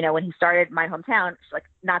me, you know, when he started My Hometown, she's like,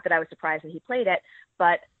 not that I was surprised that he played it,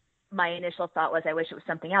 but my initial thought was, I wish it was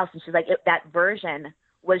something else. And she's like, that version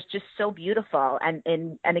was just so beautiful. And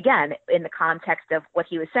again, in the context of what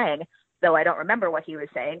he was saying, though I don't remember what he was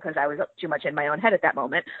saying because I was too much in my own head at that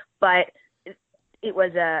moment, but it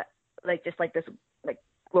was just this like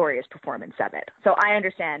glorious performance of it. So I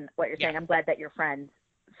understand what you're saying. I'm glad that your friend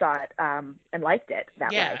saw it and liked it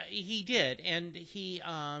that way. Yeah, he did, and he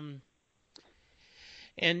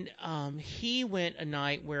he went a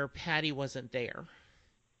night where Patty wasn't there,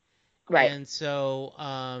 right? And so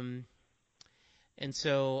I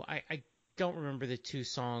don't remember the 2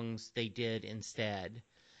 songs they did instead,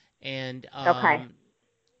 and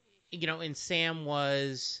you know, and Sam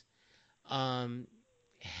was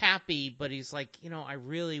happy, but he's like, I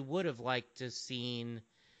really would have liked to seen,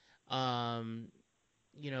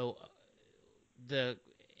 you know, the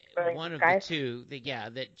Really, one of the guys. two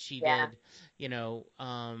that she Yeah. did,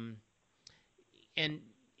 and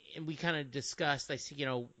we kind of discussed. I see,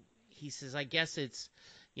 he says, I guess it's,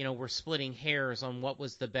 we're splitting hairs on what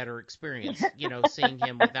was the better experience, seeing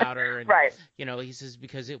him without her, and Right. he says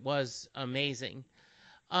because it was amazing.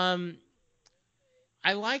 Um,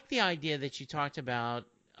 I like the idea that you talked about.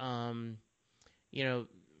 You know,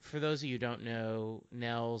 for those of you who don't know,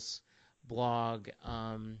 Nell's blog,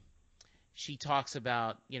 she talks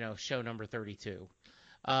about, show number 32.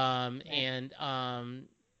 Right.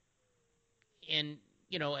 And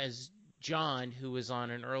as John, who was on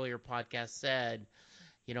an earlier podcast, said,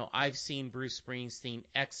 I've seen Bruce Springsteen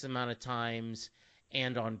X amount of times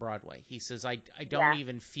and on Broadway. He says, I don't Yeah.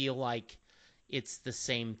 even feel like it's the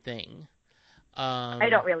same thing. I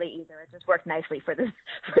don't really either. It just worked nicely for the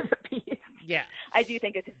piece. Yeah. I do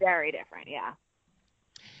think it's very different. Yeah.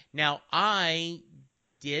 Now, I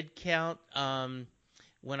did count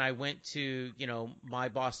when I went to, My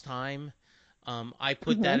Boss Time. I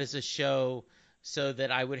put that as a show so that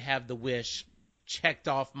I would have the Wish checked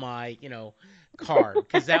off my, card,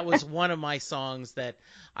 because that was one of my songs that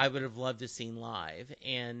I would have loved to seen live.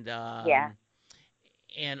 And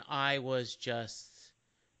and I was just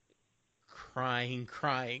crying.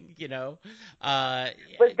 Was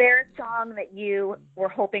there a song that you were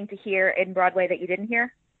hoping to hear in Broadway that you didn't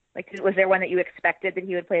hear? Like, was there one that you expected that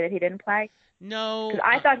he would play that he didn't play? No. Because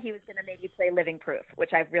I thought he was going to maybe play Living Proof,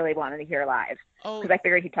 which I really wanted to hear live. Oh, because I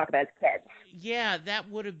figured he'd talk about his kids. Yeah, that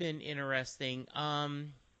would have been interesting.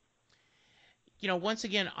 Once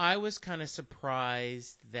again, I was kind of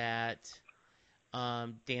surprised that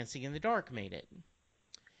Dancing in the Dark made it.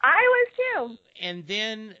 I was too. And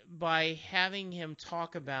then by having him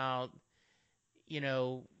talk about,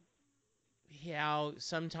 how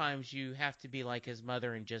sometimes you have to be like his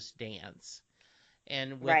mother and just dance.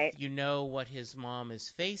 And with, Right. What his mom is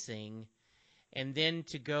facing. And then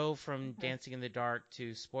to go from Dancing in the Dark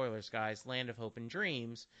to, spoilers, guys, Land of Hope and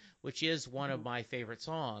Dreams, which is one of my favorite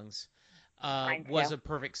songs, was a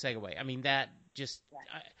perfect segue. I mean, that just,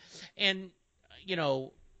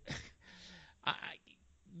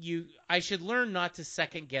 I should learn not to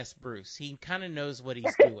second guess Bruce. He kind of knows what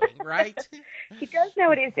he's doing, right? He does know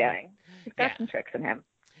what he's doing. He's got some tricks in him.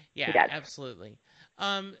 Yeah, absolutely.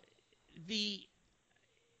 So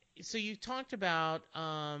you talked about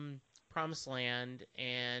Promised Land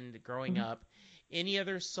and growing up. Any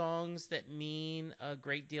other songs that mean a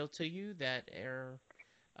great deal to you that are,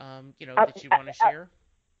 that you want to share?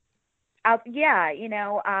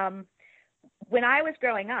 When I was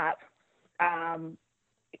growing up, I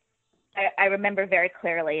remember very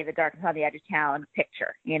clearly the Darkness on the Edge of Town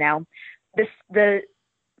picture.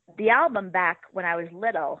 The album back when I was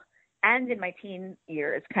little and in my teen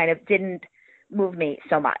years kind of didn't move me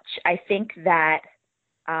so much. I think that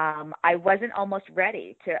I wasn't almost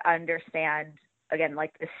ready to understand, again,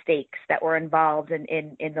 like the stakes that were involved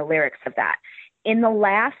in the lyrics of that. In the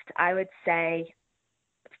last, I would say,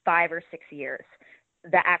 5 or 6 years,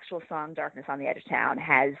 the actual song Darkness on the Edge of Town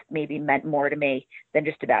has maybe meant more to me than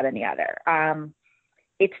just about any other.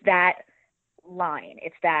 It's that line.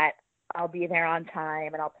 It's that I'll be there on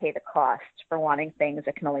time and I'll pay the cost for wanting things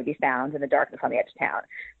that can only be found in the darkness on the edge of town.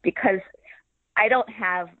 Because I don't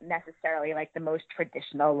have necessarily like the most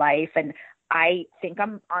traditional life, and I think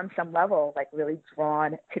I'm on some level like really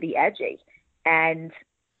drawn to the edgy. And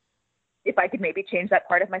if I could maybe change that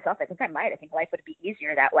part of myself, I think I might. I think life would be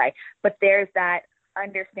easier that way. But there's that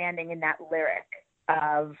understanding in that lyric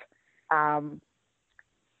of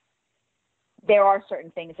there are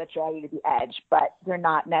certain things that draw you to the edge, but you're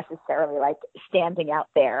not necessarily like standing out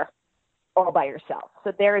there all by yourself.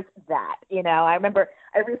 So there's that, I remember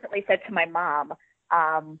I recently said to my mom,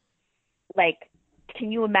 can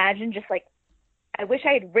you imagine just like, I wish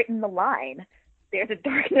I had written the line, there's a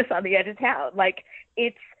darkness on the edge of town. Like,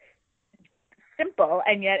 it's simple,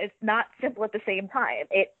 and yet it's not simple at the same time.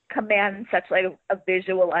 It commands such like a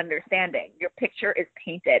visual understanding. Your picture is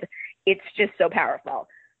painted. It's just so powerful.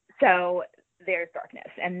 So there's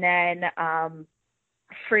darkness. And then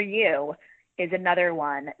For You is another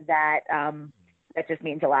one that that just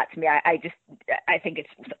means a lot to me. I think it's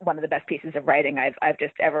one of the best pieces of writing I've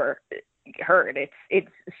just ever heard.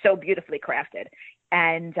 It's so beautifully crafted.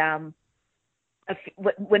 And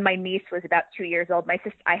when my niece was about 2 years old, my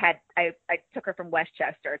sister, I took her from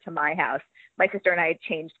Westchester to my house. My sister and I had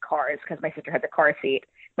changed cars because my sister had the car seat.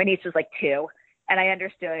 My niece was like 2, and I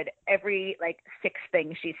understood every like sixth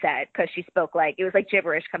thing she said because she spoke like it was like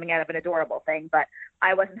gibberish coming out of an adorable thing, but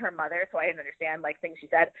I wasn't her mother, so I didn't understand like things she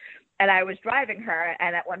said. And I was driving her,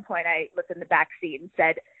 and at one point I looked in the back seat and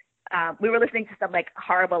said, we were listening to some like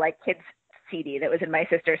horrible like kids CD that was in my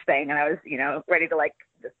sister's thing, and I was, you know, ready to like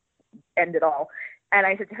just end it all. And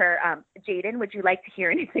I said to her, Jaden, would you like to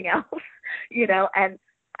hear anything else? You know, and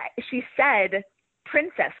she said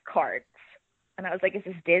princess cards. And I was like, is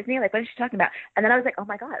this Disney? Like, what is she talking about? And then I was like, oh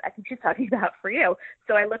my God, I think she's talking about For You.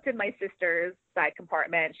 So I looked in my sister's side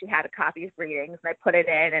compartment. She had a copy of Greetings, and I put it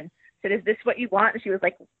in and said, is this what you want? And she was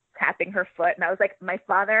like tapping her foot. And I was like, my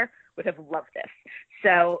father would have loved this.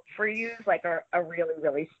 So For You is like a really,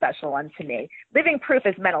 really special one to me. Living Proof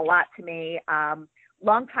has meant a lot to me.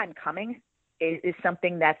 Long Time Coming is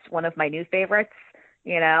something that's one of my new favorites.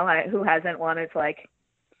 You know, who hasn't wanted to like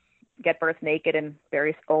get birth naked and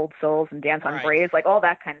bury old souls and dance on graves, like all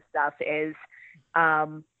that kind of stuff is, I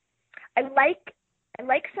like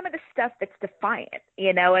some of the stuff that's defiant,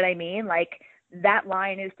 you know what I mean? Like that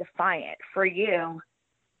line is defiant. For You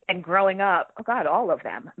and Growing Up, oh God, all of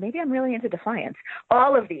them. Maybe I'm really into defiance.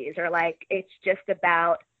 All of these are like, it's just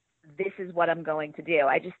about, this is what I'm going to do.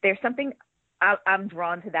 There's something, I'm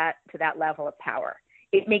drawn to that level of power.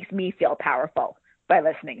 It makes me feel powerful by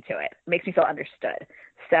listening to it. It makes me feel understood.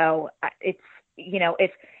 So it's, you know,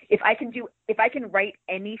 if I can write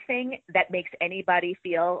anything that makes anybody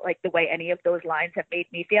feel like the way any of those lines have made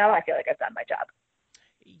me feel, I feel like I've done my job.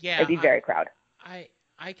 Yeah. I'd be very proud. I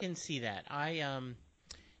can see that.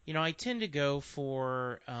 You know, I tend to go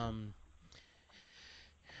for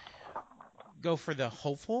the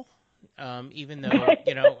hopeful, even though,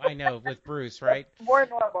 you know, I know with Bruce, right? More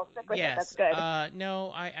normal. Yes. That's good.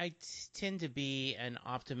 No, I tend to be an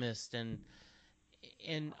optimist, and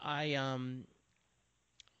I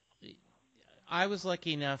was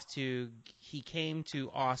lucky enough he came to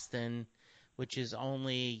Austin, which is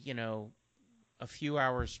only, you know, a few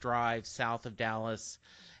hours drive south of Dallas.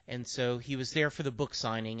 And so he was there for the book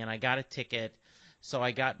signing, and I got a ticket. So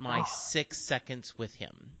I got my 6 seconds with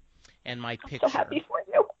him and my picture. I'm so happy for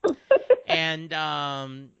you. And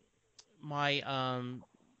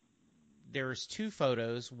there's 2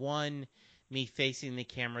 photos. One, me facing the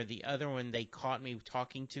camera. The other one, they caught me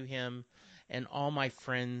talking to him. And all my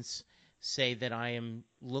friends say that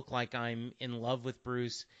look like I'm in love with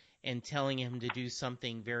Bruce and telling him to do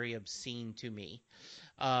something very obscene to me.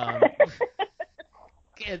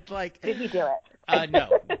 It's like, did he do it? No,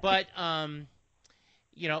 but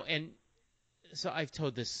you know, and so I've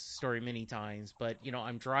told this story many times, but you know,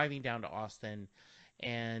 I'm driving down to Austin,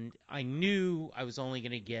 and I knew I was only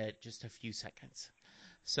going to get just a few seconds.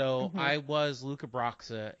 So I was Luca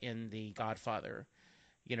Brasi in The Godfather.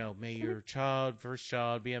 You know, may your first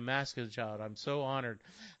child, be a masculine child. I'm so honored.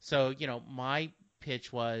 So, you know, my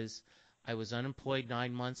pitch was, I was unemployed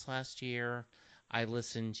 9 months last year. I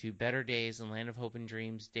listened to Better Days and Land of Hope and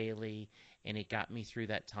Dreams daily, and it got me through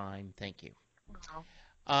that time. Thank you.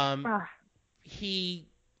 Wow.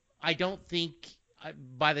 I don't think,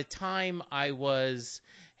 by the time I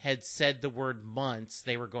had said the word months,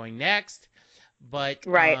 they were going next, but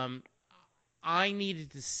I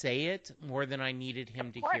needed to say it more than I needed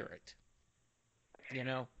him to hear it. You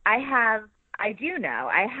know? I have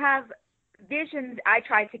visions. I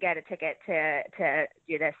tried to get a ticket to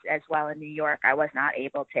do this as well in New York. I was not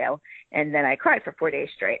able to, and then I cried for 4 days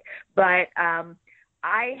straight. But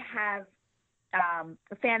I have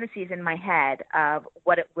fantasies in my head of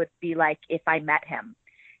what it would be like if I met him.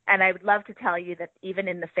 And I would love to tell you that even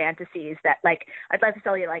in the fantasies that, like, I'd love to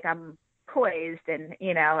tell you, like, I'm poised and,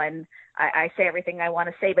 you know, and I say everything I want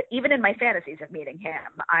to say. But even in my fantasies of meeting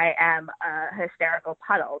him, I am a hysterical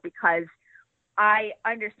puddle because I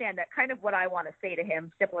understand that kind of what I want to say to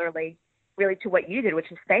him, similarly, really to what you did, which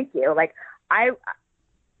is thank you. Like,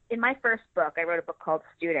 in my first book, I wrote a book called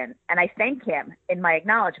Student, and I thank him in my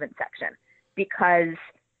acknowledgement section because,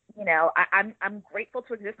 you know, I'm grateful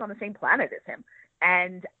to exist on the same planet as him.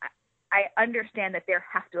 And I understand that there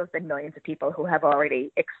have to have been millions of people who have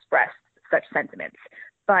already expressed such sentiments,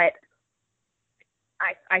 but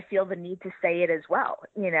I feel the need to say it as well,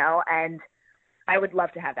 you know, and I would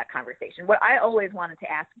love to have that conversation. What I always wanted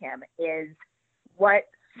to ask him is what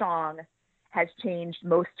song has changed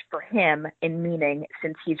most for him in meaning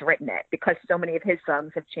since he's written it, because so many of his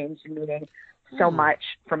songs have changed in meaning so much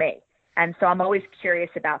for me. And so I'm always curious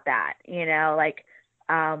about that, you know, like,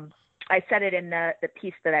 I said it in the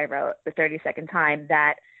piece that I wrote, The 32nd Time,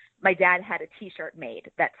 that my dad had a T-shirt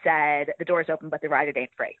made that said, "The door's open, but the rider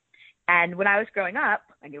ain't free." And when I was growing up,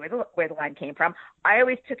 I knew where the line came from. I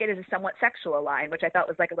always took it as a somewhat sexual line, which I thought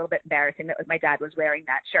was like a little bit embarrassing that my dad was wearing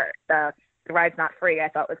that shirt. The the ride's not free, I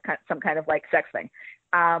thought was some kind of like sex thing.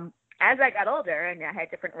 As I got older and I had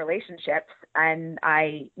different relationships and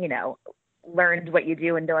I, learned what you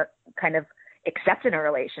do and don't kind of accept in a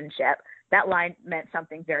relationship, that line meant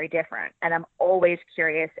something very different. And I'm always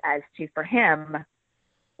curious as to, for him,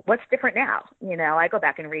 what's different now? I go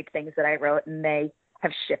back and read things that I wrote and they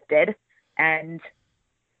have shifted, and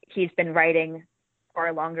he's been writing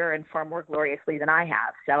far longer and far more gloriously than I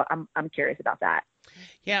have. So I'm curious about that.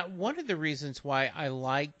 Yeah. One of the reasons why I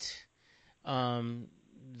liked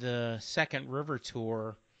the Second River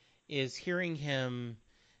tour is hearing him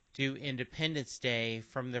do Independence Day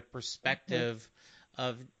from the perspective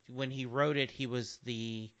of when he wrote it, he was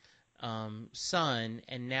the son,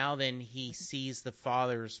 and now then he sees the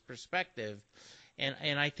father's perspective,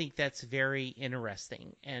 and I think that's very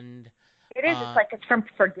interesting. And it is. It's like it's from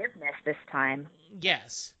forgiveness this time.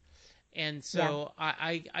 Yes. And so yeah.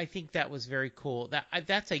 I think that was very cool.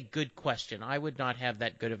 That's a good question. I would not have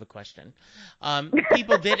that good of a question.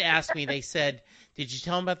 People did ask me. They said, "Did you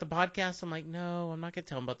tell him about the podcast?" I'm like, "No, I'm not going to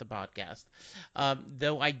tell him about the podcast."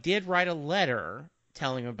 Though I did write a letter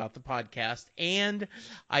telling him about the podcast, and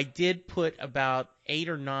I did put about 8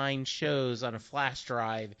 or 9 shows on a flash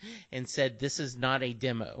drive and said, "This is not a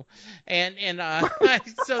demo," and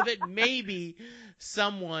so that maybe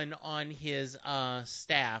someone on his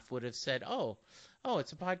staff would have said, "Oh,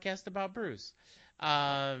 it's a podcast about Bruce."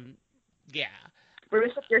 Yeah.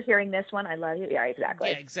 Bruce, if you're hearing this one, I love you. Yeah,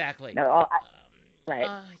 exactly. Yeah, exactly. No,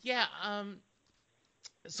 right. Yeah.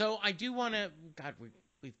 So I do want to. God,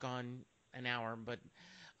 we've gone an hour, but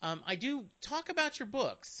I do talk about your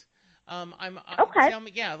books. Okay. Tell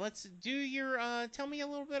me, let's do your. Tell me a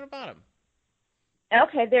little bit about them.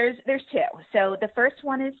 Okay, there's 2. So the first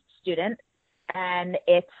one is Student, and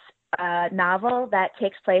it's a novel that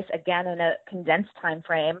takes place again in a condensed time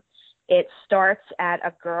frame. It starts at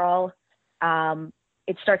a girl.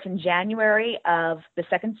 It starts in January of the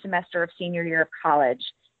second semester of senior year of college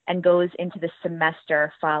and goes into the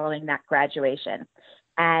semester following that graduation.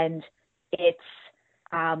 And it's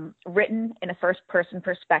written in a first-person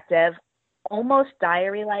perspective, almost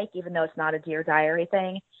diary-like, even though it's not a Dear Diary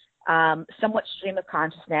thing, somewhat stream of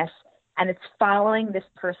consciousness, and it's following this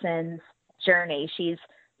person's journey. She's,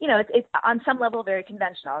 it's on some level very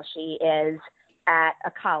conventional. She is at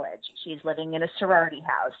a college. She's living in a sorority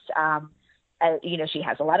house. She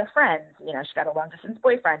has a lot of friends. She's got a long-distance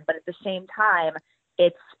boyfriend, but at the same time,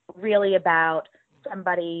 it's really about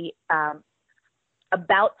somebody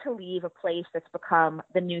about to leave a place that's become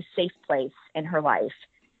the new safe place in her life.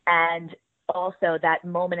 And also that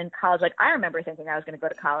moment in college, like I remember thinking I was going to go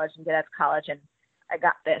to college and get out of college and I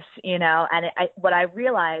got this, and what I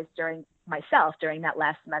realized during that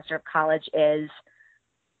last semester of college is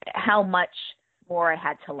how much more I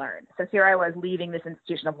had to learn. So here I was leaving this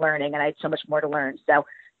institution of learning and I had so much more to learn. So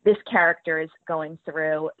this character is going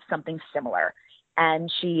through something similar, and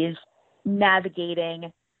she's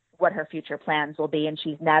navigating what her future plans will be, and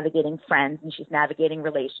she's navigating friends, and she's navigating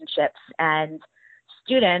relationships. And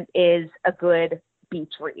Student is a good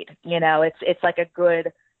beach read. It's like a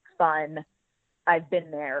good, fun, I've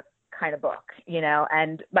been there kind of book,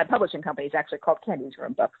 and my publishing company is actually called Candy's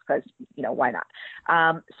Room Books because, why not?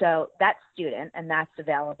 So that's Student, and that's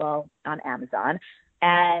available on Amazon.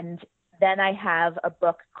 And then I have a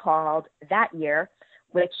book called That Year,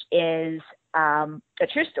 which is a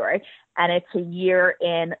true story, and it's a year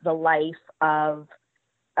in the life of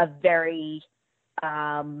a very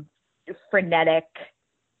frenetic,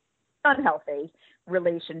 unhealthy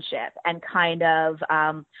relationship. And kind of,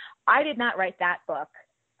 I did not write that book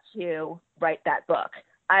to write that book.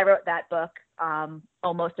 I wrote that book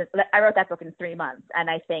I wrote that book in 3 months, and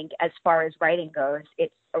I think as far as writing goes,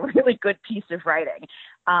 it's a really good piece of writing.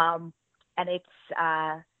 And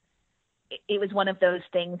it was one of those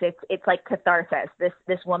things. It's like catharsis.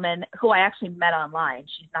 This woman who I actually met online,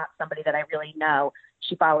 she's not somebody that I really know.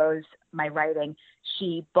 She follows my writing.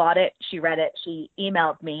 She bought it. She read it. She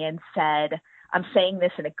emailed me and said, "I'm saying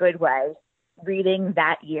this in a good way. Reading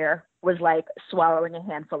That Year was like swallowing a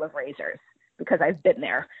handful of razors because I've been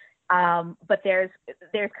there." But there's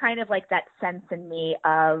kind of like that sense in me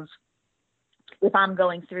of, if I'm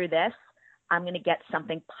going through this, I'm going to get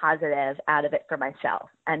something positive out of it for myself.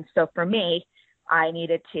 And so for me, I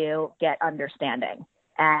needed to get understanding,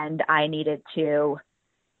 and I needed to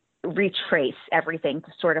retrace everything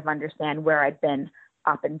to sort of understand where I'd been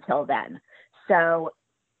up until then. So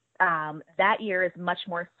That Year is much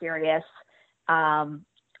more serious. I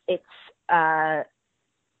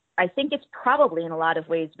think it's probably in a lot of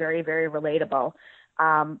ways very, very relatable,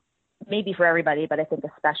 maybe for everybody, but I think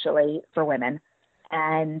especially for women.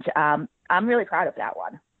 And I'm really proud of that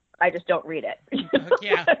one. don't read it.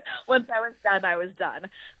 Yeah. Once I was done, I was done.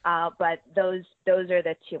 But those are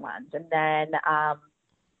the two ones. And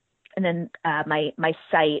then my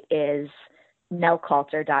site is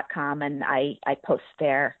nellcoulter.com, and I post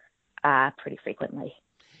there pretty frequently.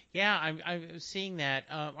 Yeah, I'm seeing that.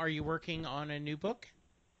 Are you working on a new book?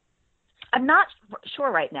 I'm not sure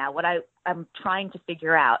right now what I'm trying to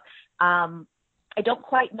figure out. I don't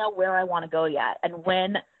quite know where I want to go yet. And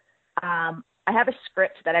when I have a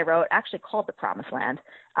script that I wrote, actually called The Promised Land,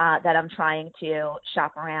 that I'm trying to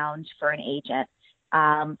shop around for an agent.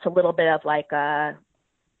 It's a little bit of like a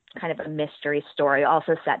kind of a mystery story,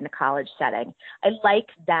 also set in a college setting. I like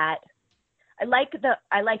that. I like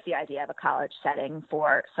the idea of a college setting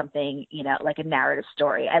for something, like a narrative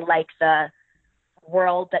story. I like the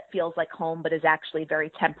world that feels like home but is actually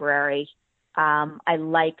very temporary. I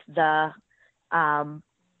like the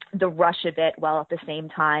rush of it, while at the same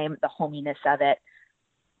time the hominess of it.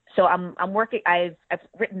 So I'm working. I've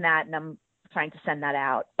written that, and I'm trying to send that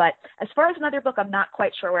out. But as far as another book, I'm not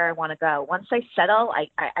quite sure where I want to go. Once I settle,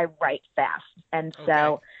 I write fast, and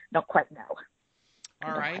so don't quite know.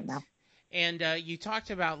 All right. And you talked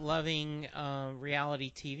about loving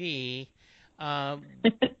reality TV.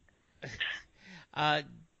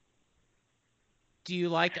 Do you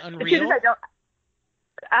like Unreal?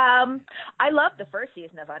 I loved the first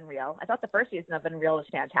season of Unreal. I thought the first season of Unreal was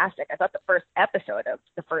fantastic. I thought the first episode of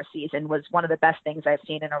the first season was one of the best things I've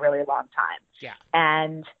seen in a really long time. Yeah.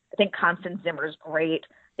 And I think Constance Zimmer's great.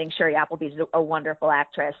 I think Sherry Appleby's a wonderful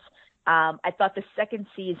actress. I thought the second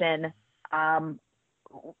season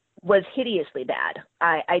was hideously bad.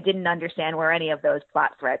 I didn't understand where any of those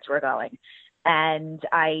plot threads were going. And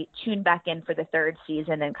I tuned back in for the third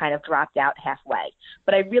season and kind of dropped out halfway.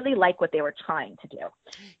 But I really like what they were trying to do.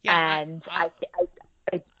 Yeah, and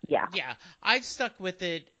yeah, I've stuck with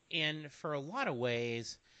it in for a lot of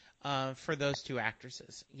ways. For those two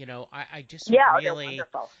actresses, I just really, they're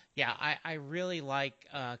wonderful. Yeah, I really like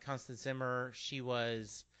Constance Zimmer. She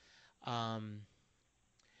was,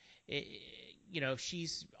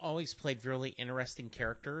 she's always played really interesting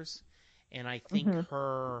characters, and I think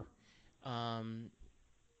her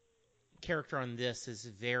character on this is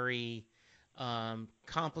very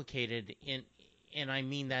complicated, and I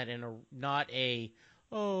mean that in not a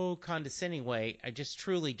condescending way. I just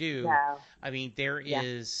truly do. No. I mean, there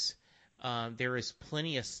is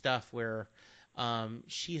plenty of stuff where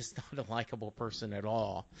she is not a likable person at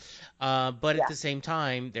all. But at the same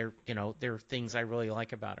time, there are things I really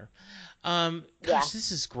like about her.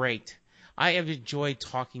 This is great. I have enjoyed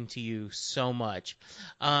talking to you so much.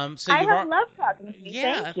 I have loved talking to you.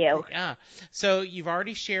 Yeah, thank you. Yeah. So you've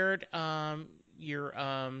already shared your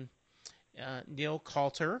Neil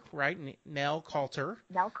Coulter, right? Nell Coulter.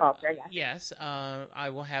 Nell Coulter, yes. Yes. I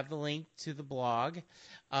will have the link to the blog.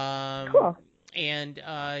 Cool. And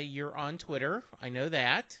you're on Twitter. I know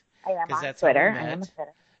that. I am on that's Twitter. How we met. I am on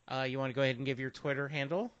Twitter. You want to go ahead and give your Twitter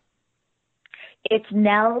handle? It's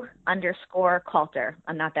Nell_Coulter.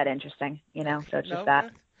 I'm not that interesting, so it's just that.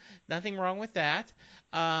 Nothing wrong with that.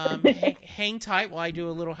 Hang tight while I do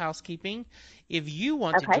a little housekeeping. If you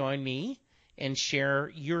want to join me and share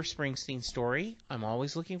your Springsteen story, I'm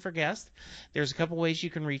always looking for guests. There's a couple ways you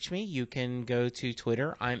can reach me. You can go to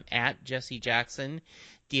Twitter. I'm at Jesse Jackson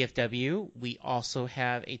DFW. We also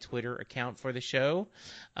have a Twitter account for the show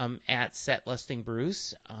at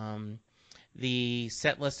SetListingBruce. The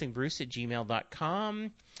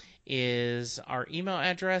setlistingbruce@gmail.com is our email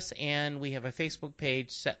address, and we have a Facebook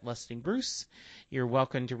page, Set Listing Bruce. You're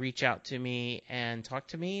welcome to reach out to me and talk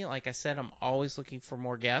to me. Like I said, I'm always looking for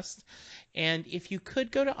more guests. And if you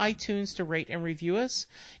could go to iTunes to rate and review us,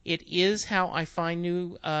 it is how I find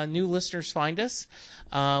new listeners find us.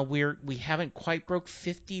 We haven't quite broke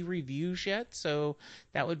 50 reviews yet, so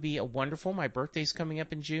that would be a wonderful. My birthday's coming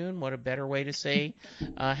up in June. What a better way to say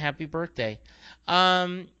happy birthday.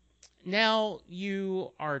 Now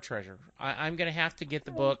you are a treasure. I'm going to have to get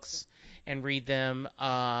the books and read them,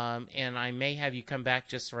 and I may have you come back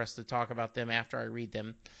just for us to talk about them after I read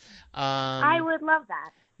them. I would love that.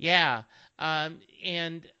 Yeah.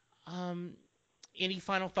 And any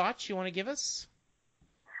final thoughts you want to give us?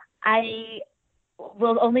 I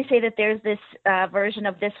will only say that there's this version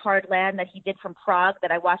of This Hard Land that he did from Prague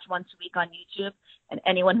that I watch once a week on YouTube, and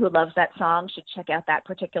anyone who loves that song should check out that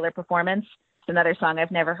particular performance. It's another song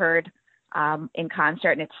I've never heard in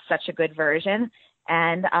concert, and it's such a good version.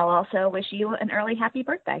 And I'll also wish you an early happy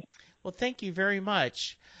birthday. Well, thank you very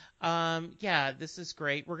much. This is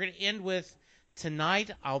great. We're going to end with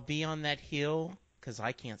Tonight I'll Be on That Hill, because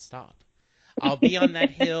I can't stop. I'll be on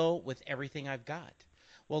that hill with everything I've got.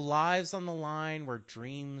 Well, lives on the line where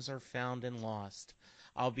dreams are found and lost.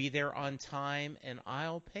 I'll be there on time, and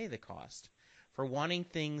I'll pay the cost for wanting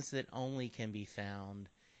things that only can be found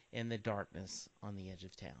in the darkness on the edge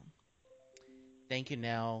of town. Thank you,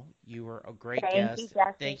 Nell. You were a great guest.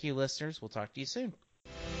 Thank you, listeners. We'll talk to you soon.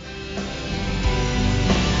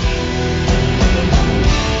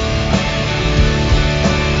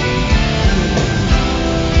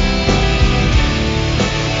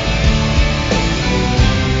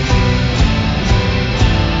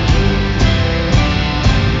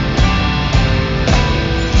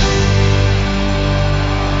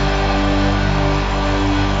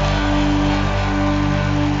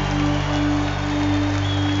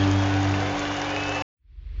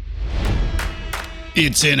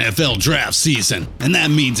 It's NFL draft season, and that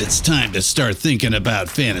means it's time to start thinking about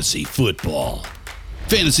fantasy football.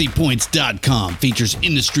 FantasyPoints.com features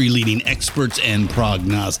industry-leading experts and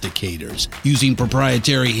prognosticators using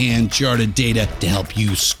proprietary hand-charted data to help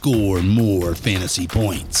you score more fantasy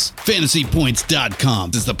points.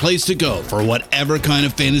 FantasyPoints.com is the place to go for whatever kind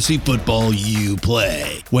of fantasy football you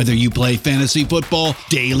play. Whether you play fantasy football,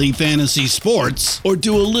 daily fantasy sports, or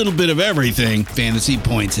do a little bit of everything, Fantasy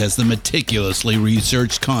Points has the meticulously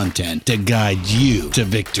researched content to guide you to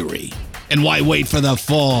victory. And why wait for the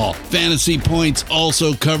fall? Fantasy Points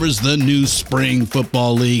also covers the new spring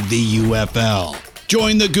football league, the UFL.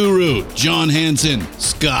 Join the guru, John Hansen,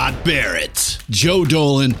 Scott Barrett, Joe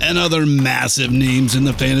Dolan, and other massive names in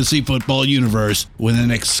the fantasy football universe with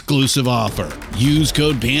an exclusive offer. Use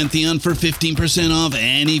code Pantheon for 15% off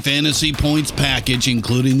any Fantasy Points package,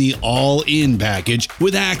 including the all-in package,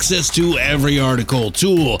 with access to every article,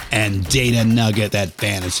 tool, and data nugget that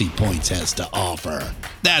Fantasy Points has to offer.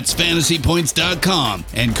 That's FantasyPoints.com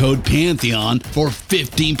and code Pantheon for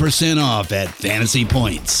 15% off at Fantasy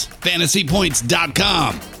Points.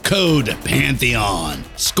 FantasyPoints.com, code Pantheon.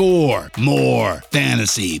 Score more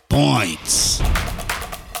fantasy points.